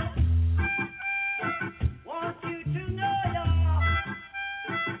am. Want you to know y'all.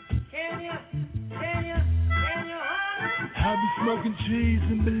 Can you I be smoking trees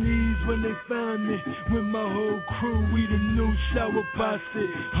in Belize when they find me. With my whole crew, we the new shower posse.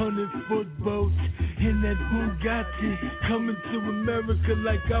 100-foot boats in that Bugatti. Coming to America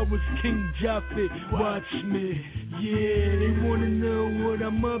like I was King Jaffe. Watch me, yeah, they wanna know what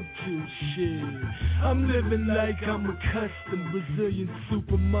I'm up to, shit. I'm living like I'm a custom Brazilian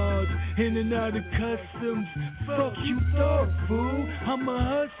supermodel. In and out of customs, fuck you thought, fool. I'm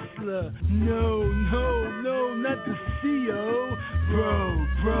a hustler. No, not the CEO.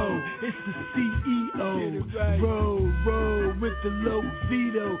 Bro, it's the CEO. Roll with the low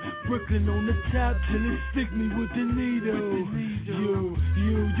veto. Brooklyn on the top till it stick me with the needle.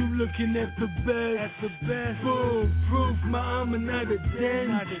 You looking at the best. Full proof, my armor not a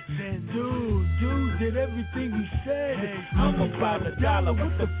dent. Dude did everything he said. I'm about $1.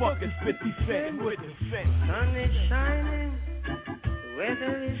 What the fuck is 50 cents? sun is shining, the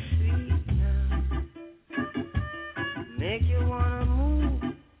weather is sweet now. Make you wanna move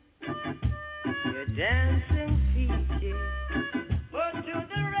your dancing feet, yeah. But to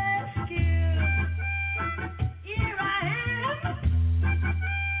the rescue, here I am.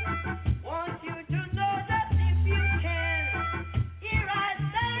 Want you to know that if you can, here I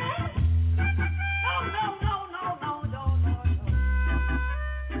stand. No.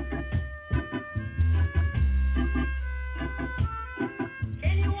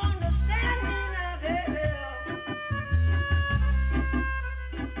 Can you understand me now, baby?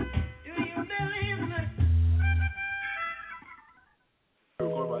 Do you believe me?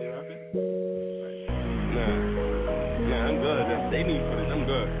 Nah, I'm good. They need for this. I'm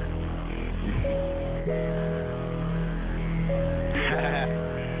good.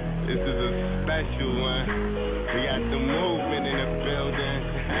 This is a special one. We got the movement in the building.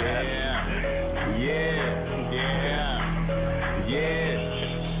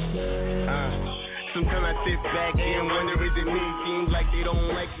 Sometimes I sit back and wonder, is it me? Seems like they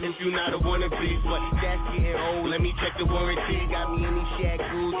don't like me if you not a wannabe. But that's getting old, let me check the warranty. Got me in these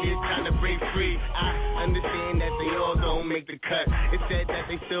shackles, it's time to break free. I understand that they all don't make the cut. It's said that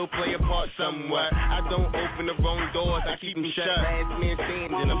they still play a part somewhat. I don't open the wrong doors, I keep them shut. Last man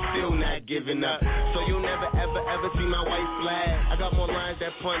standing, I'm still not giving up. So you'll never ever see my white flag. I got more lines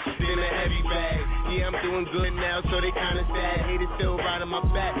that punch than a heavy bag. Yeah, I'm doing good now, so they kinda sad. Haters still riding my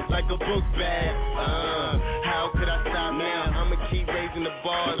back like a book bag. how could I stop now? I'ma keep raising the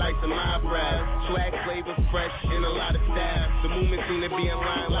bar like some eyebrows. Swag, flavor, fresh, and a lot of style. The movement seem to be in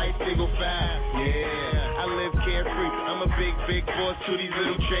line like single file. Yeah, I live carefree. I'm a big boss to these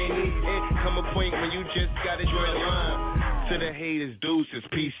little trainees. It come a point when you just gotta draw the line. To the haters, deuces,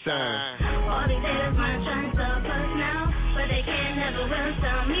 peace sign. All these haters wanna try and stop us now, but they can never will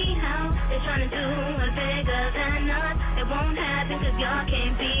tell me how. They tryna do it bigger than us. It won't happen 'cause y'all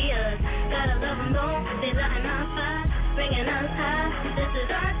can't be us. Gotta love them though, they lighting our fire, bringing us high. This is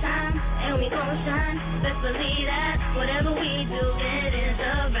our time, and we gon' shine. Best believe that, whatever we do, it is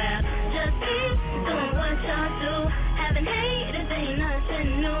a wrap. Just keep doing what y'all do. Having haters ain't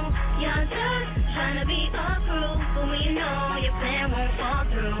nothing new. Y'all just tryna be a crew, but we know your plan won't fall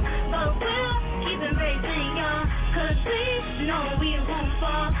through. But we'll keep embracing y'all, 'cause we know we won't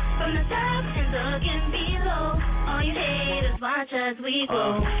fall from the top and looking below. All you haters watch as we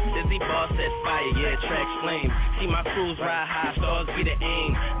go. Dizzy Boss set fire, yeah, tracks flame. See my crews ride high, stars be the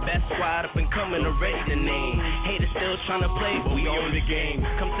aim. Best squad up and coming, already the name. Haters still tryna play, but we own the game.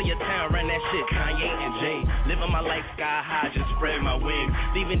 Come to your town, run that shit, Kanye and Jay. Living my life sky high, just spread my wings.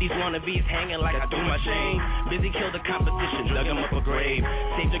 Leaving these wannabes hanging like I do my shame. Busy killed the competition, dug him up a grave.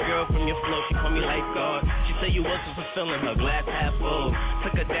 Saved a girl from your flow, she called me lifeguard. She said you wasn't fulfilling her glass half full.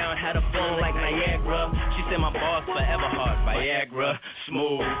 Took her down, had her flow like Niagara. She said my boss forever hard, Viagra.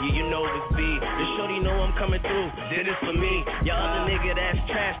 Smooth, yeah, you know this beat. The shorty know I'm coming through, did it for me. Your other nigga that's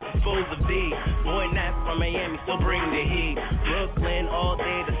trash, disposed of D. Boy not from Miami, still bring the heat. Brooklyn all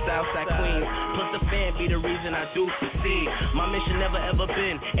day, the Southside Queens. Plus the fan be the reason I do succeed. My mission never ever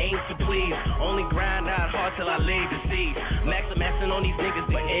been aim to please. Only grind out hard till I lay the seed. Maxing on these niggas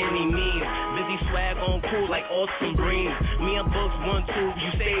by any means. Busy swag on cool like awesome breeze. Me and Books 1, 2,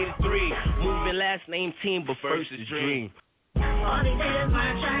 you stay to 3. Moving last name team, but first is dream. All these haters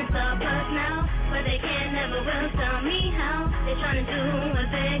wanna try and stop us now, but they can never will tell me how. They tryna do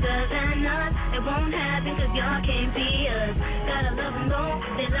it bigger than us. It won't happen 'cause y'all can't be us. Gotta love them though,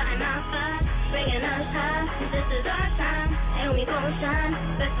 they lighting our fire, bringing us high. This is our time, and we gon' shine.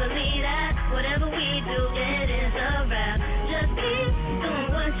 Best believe that, whatever we do, it is a wrap. Just keep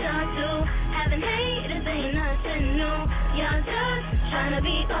doing what y'all do. Having haters ain't nothing new. Y'all just tryna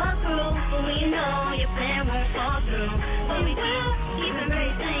be a crew, but we know your plan won't fall through. But we will keep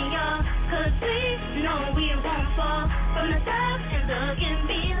embracing y'all, 'cause we know we won't fall from the top and looking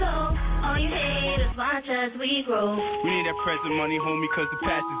below. All you haters watch as we grow. We need that present money, homie, 'cause the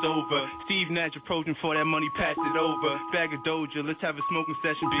past is over. Steve Nash approaching for that money, pass it over. Bag of Doja, let's have a smoking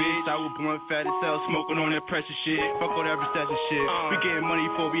session, bitch. I was blunt, fat as hell, smoking on that pressure shit. Fuck all that recession shit. We getting money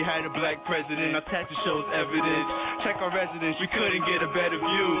before we had a black president. Our taxes shows evidence. Check our residence, we couldn't get a better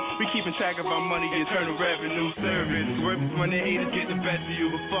view. We keeping track of our money, internal revenue service. Worth is when the haters get the best of you.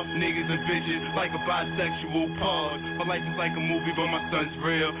 But fuck niggas and bitches like a bisexual pause. My life is like a movie, but my son's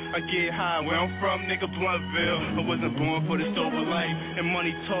real. I get high where I'm from, nigga, Bluntville. I wasn't born for the sober life. And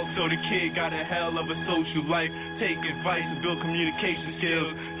money talk, so the kid got a hell of a social life. Take advice and build communication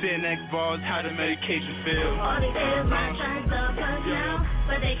skills. 10X bars, how the medication feels. All these haters wanna try and stop us now,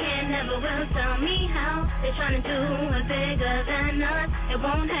 but they can never will tell me how. They tryna do it bigger than us. It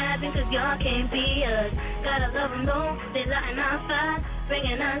won't happen 'cause y'all can't be us. Gotta love them though, they lighting our fire,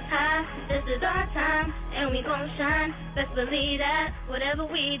 bringing us high. This is our time, and we gon' shine. Best believe that, whatever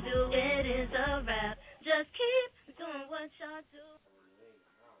we do, it is a wrap. Just keep doing what y'all do.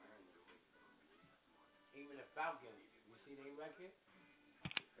 Even the Falcons, you see they record?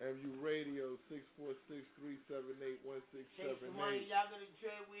 MU Radio 646-378-1678. Take some money, y'all gonna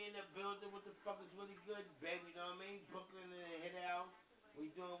trade. We in the building. What the fuck is really good, baby? You know what I mean? Brooklyn in the hit out. We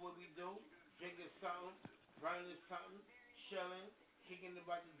doing what we do. Drinking something, burning something, chilling, kicking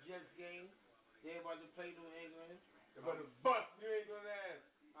about the Jets game. They about to play New England. They're about to bust New England ass.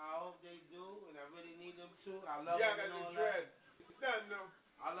 I hope they do, and I really need them to. I love y'all them and got all the dread. that. It's done though.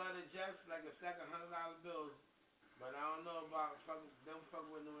 I love the Jets like a stack of $100 bills. But I don't know about them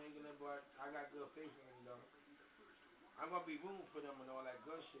fucking with New England, but I got good faith in them though. I'm gonna be rooting for them and all that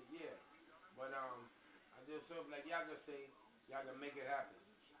good shit, yeah. But I just hope like y'all can say, y'all can make it happen.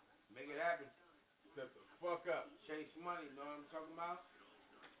 Make it happen. Step the fuck up. Chase money, know what I'm talking about?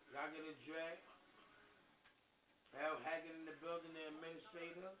 Y'all get a dread. Al Haggard in the building, the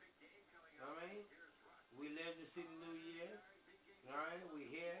administrator. Know what I mean? We live to see the new year. Alright, we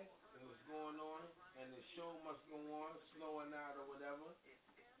here, and what's going on, and the show must go on, slowing out or whatever.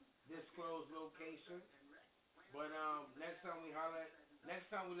 Disclose location. But next time we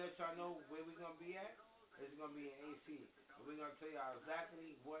let y'all know where we're gonna be at, it's gonna be in AC. And we're gonna tell y'all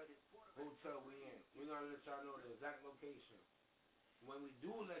exactly what hotel we in. We're gonna let y'all know the exact location. When we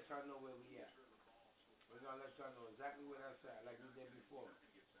do let y'all know where we at, We're gonna let y'all know exactly where that's at, like we did before.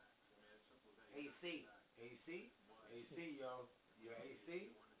 AC, yo. Your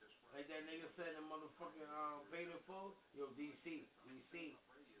AC. Like that nigga said in motherfucking Vader Full. Yo, DC.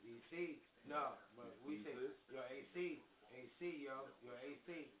 No, but we say your AC, yo. Your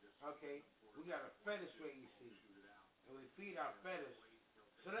AC. Okay, we got a fetish for AC, and we feed our fetish.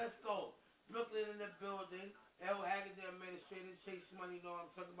 So let's go. Brooklyn in the building. L. Haggard, the administrator. Chase Money, know what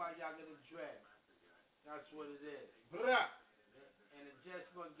I'm talking about. Y'all gonna drag. That's what it is. Blah. And the Jets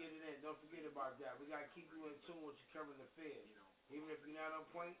gonna get it in. Don't forget about that. We gotta keep you in tune with your current affairs. Even if you're not on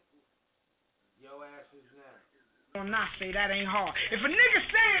point, your ass is now. Don't not say that ain't hard. If a nigga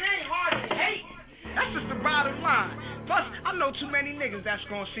say it ain't hard to hate, that's just the bottom line. Plus, I know too many niggas that's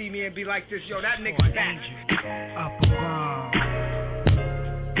gonna see me and be like this, yo, that nigga's back. Up above.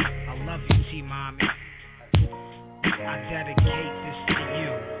 I love you, T-Mommy. I dedicate this to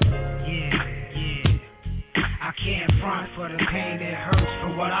you. Yeah. I can't front for the pain that hurts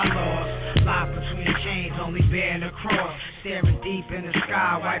for what I lost. Locked between chains, only bearing the cross. Staring deep in the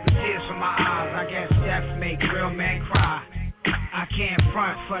sky, wiping tears from my eyes. I guess death make real men cry. I can't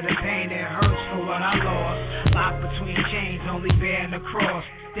front for the pain that hurts for what I lost. Locked between chains, only bearing the cross.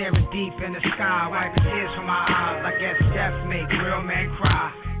 Staring deep in the sky, wiping tears from my eyes. I guess death make real men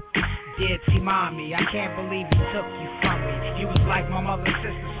cry. Dear T-Mommy, I can't believe he took you from me. You was like my mother's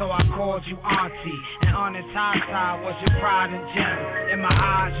sister, so I called you auntie. And on the top side was your pride and gem. In my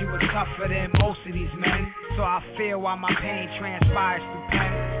eyes, you were tougher than most of these men. So I feel while my pain transpires through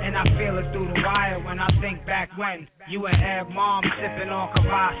pen. And I feel it through the wire when I think back when you and Eb Mom sipping on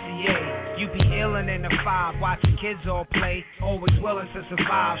Cavassier. You be illin' in the 5, watching kids all play. Always willing to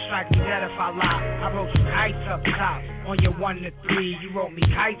survive, strike me dead if I lie. I wrote you kites up top on your 1 to 3. You wrote me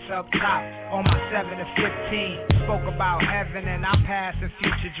kites up top on my 7 to 15. Spoke about heaven and our past and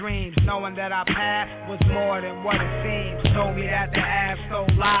future dreams. Knowing that our past was more than what it seems. Told me that the ass stole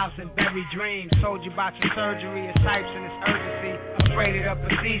lives and buried dreams. Told you about your surgery, your types and its urgency. Afraid of the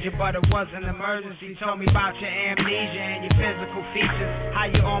procedure, but it was an emergency. Told me about your amnesia and your physical features. How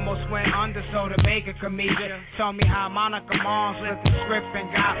you almost went under so to make a comedian. Told me how Monica Mars flipped the script and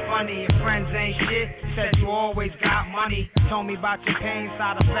got funny. Your friends ain't shit, said you always got money. Told me about your pain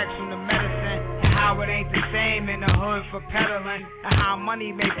side effects from the medicine. And how it ain't the same in the hood for peddling. And how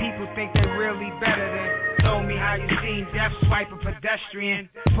money made people think they really better than. Told me how you seen death swipe a pedestrian.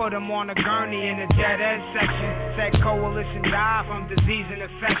 Put him on a gurney in the dead end section. Said coalition died from disease and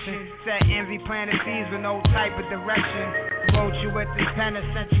infection. Said envy planted seeds with no type of direction. Wrote you with this pen and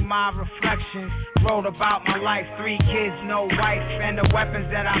sent you my reflections. Wrote about my life, 3 kids, no wife. And the weapons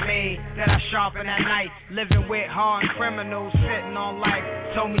that I made, that I sharpen at night. Living with hard criminals, sitting on life.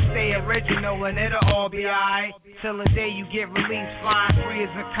 Told me stay original and it'll all be alright. Till the day you get released, flying free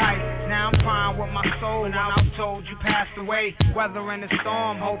as a kite. Now I'm crying with my soul when I was told you passed away. Weather in the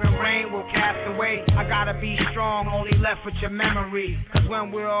storm, hoping rain will cast away. I gotta be strong, only left with your memory. Cause when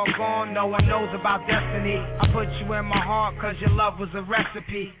we're all gone, no one knows about destiny. I put you in my heart cause your love was a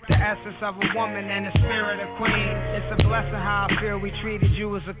recipe. The essence of a woman and the spirit of queen. It's a blessing how I feel we treated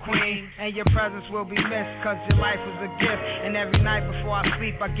you as a queen. And your presence will be missed cause your life was a gift. And every night before I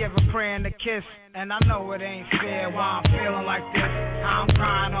sleep I give a prayer and a kiss. And I know it ain't fair why I'm feeling like this. How I'm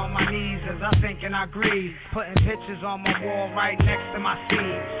crying on my knees as I think and I grieve. Putting pictures on my wall right next to my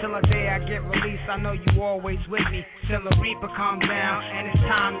seed. Till the day I get released, I know you always with me. Till the reaper comes down and it's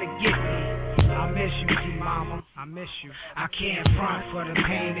time to get me. I miss you, T-Mama, I miss you. I can't front for the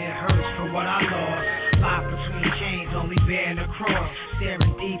pain that hurts for what I lost. Locked between chains, only bearing the cross.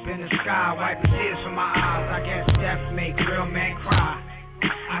 Staring deep in the sky, wiping tears from my eyes. I guess death make real men cry.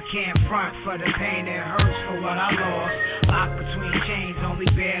 I can't front for the pain that hurts for what I lost. Locked between chains, only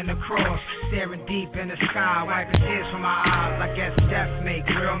bearing the cross. Staring deep in the sky, wiping tears from my eyes. I guess death make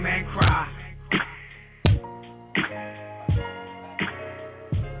real men cry.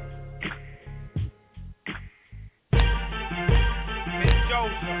 Miss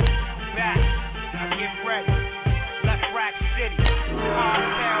Joseph, back. Now get ready. Left Rack City.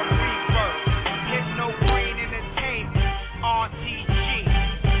 Cartel Rebirth. Hypno Brain Entertainment. RTG.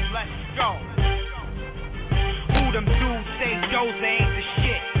 Let's go. Who them dudes say Jose ain't the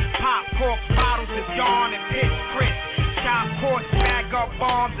shit? Pop corks, bottles of Dawn and pitch Chris. Chop ports, bag up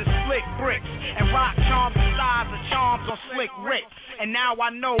bombs and slick bricks. And rock charms the size of charms on slick Rick. And now I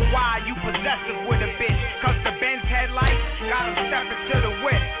know why you possessive with a bitch. Cause the Benz headlights got him stepping to the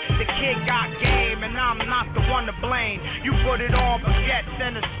whip. The kid got game and I'm not the one to blame. You put it on baguettes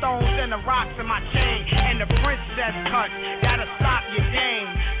and the stones and the rocks in my chain. And the princess cuts, gotta stop your game.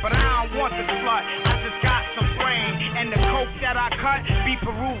 But I don't want the slut, I just got some brain. And the coke that I cut be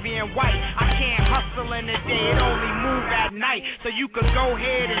Peruvian white. I can't hustle in the day, it only move at night. So you could go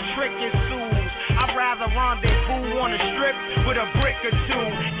ahead and trick and sue. I'd rather rendezvous on a strip with a brick or two.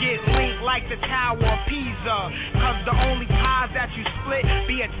 Get linked like the Tower of Pisa. Cause the only pies that you split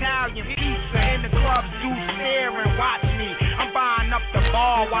be Italian pizza. And the clubs do stare and watch me. I'm buying up the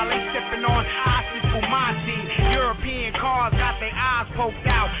bar while they sipping on Oscar Fumati. European cars got their eyes poked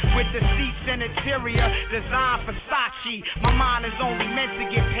out with the seats and interior designed Versace. My mind is only meant to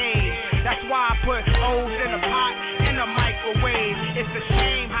get paid. That's why I put O's in a pot in a microwave. It's a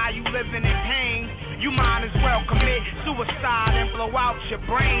shame how you living in pain. You might as well commit suicide and blow out your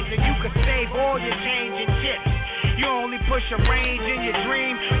brains, and you could save all your change and chips. You only push a range in your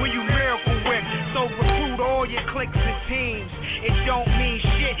dream when you miracle whip. So recruit all your cliques and teams. It don't mean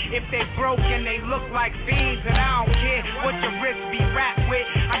shit if they broke and they look like fiends. And I don't care what your wrist be wrapped with.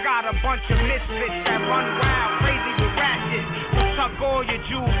 I got a bunch of misfits that run wild, crazy with ratchets. So tuck all your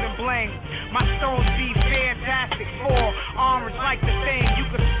jewels and bling. My stones be fantastic for orange like the thing. You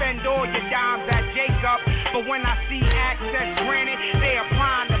could spend all your dimes at Jacob, but when I see access granted, they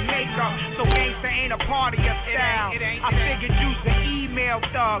applying the makeup. So gangsta ain't a part of your style. I figured you's an email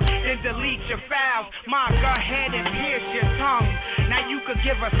thug, then delete your files. My go ahead and pierce your tongue. Now you could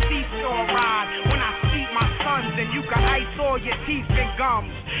give a seesaw ride when I see my sons, and you could ice all your teeth and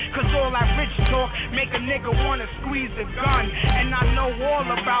gums. Cause all that rich talk make a nigga wanna squeeze a gun. And I know all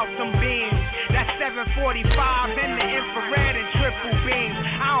about some beams. That 745 in the infrared and triple beams.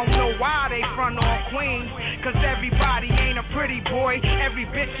 I don't know why they front on Queens. Cause everybody ain't a pretty boy. Every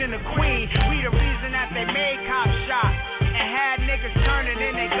bitch in a queen. We the reason that they made cop shop and had niggas turning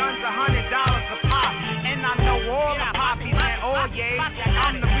in their guns $100 a pop. And I know all the poppies and all yays.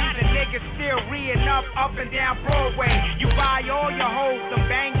 I'm the reason niggas still reeing up and down Broadway. You buy all your hoes some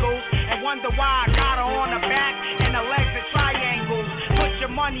bangles and wonder why I got her on the back and the legs are triangles. Put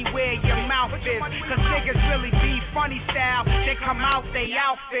your money where your mouth is. Cause niggas really be funny style. They come out they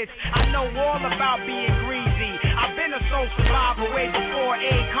outfits. I know all about being greasy. I've been a soul survivor way before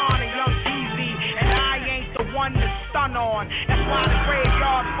Akon and Young Jeezy. And I ain't the one to stun on. That's why the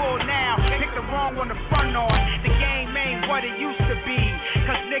graveyard's full now. Pick the wrong one to front on. The game ain't what it used to be.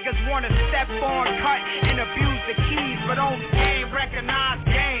 Cause niggas wanna step on, cut, and abuse the keys. But only game recognize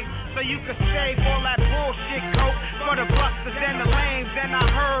game. So you can save all that bullshit coke for the busters and the lames. And I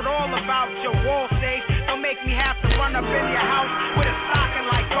heard all about your wall safe. Don't make me have to run up in your house with a stocking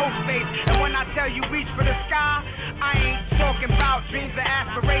like Ghostface. And when I tell you reach for the sky, I ain't talking about dreams and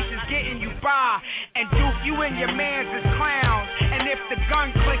aspirations getting you by. And Duke, you and your mans is clowns. And if the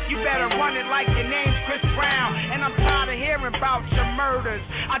gun click, you better run it like your name's Chris Brown. And I'm tired of hearing about your murders.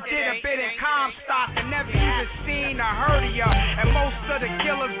 I did a bit in Comstock and never even seen or heard of ya. And most of the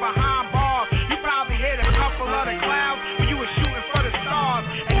killers behind bars, you probably hit a couple of the clouds when you were shooting for the stars.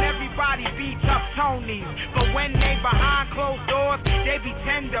 And everybody be tough Tonys, but when they behind closed doors, they be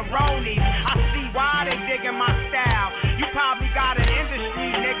tenderonies. I see why they digging my style. You probably got an industry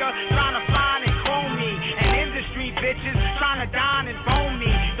nigga trying to find and clone me, and industry bitches trying to dine and bone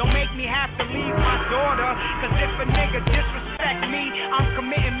me. Don't make me have to leave my daughter, cause if a nigga disrespect me, I'm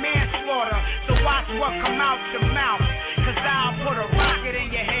committing manslaughter. So watch what come out your mouth, cause I'll put a rocket in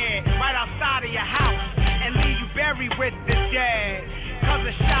your head right outside of your house and leave you buried with the dead. Cause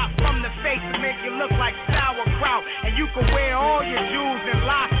a shot from the face will make you look like sauerkraut. And you can wear all your jewels and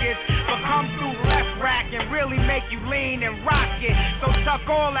lockets, but come through left rack and really make you lean and rock it. So tuck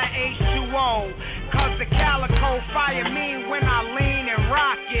all that H2O, cause the calico fire mean when I lean and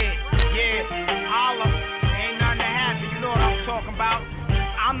rock it. Yeah, holla, ain't nothing to happen, you know what I'm talking about.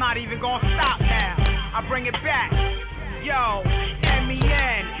 I'm not even gonna stop now, I bring it back. Yo,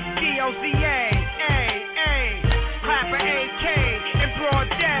 MENDOZA, clapper AK in broad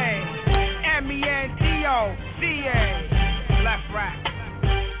day. MENDOZA, left rack.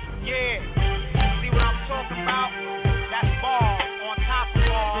 Yeah, see what I'm talking about? That's ball on top of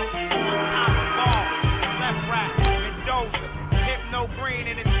ball, on top of ball. Left rack, Mendoza, Hypno Green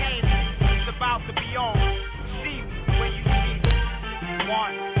Entertainment. It's about to be on.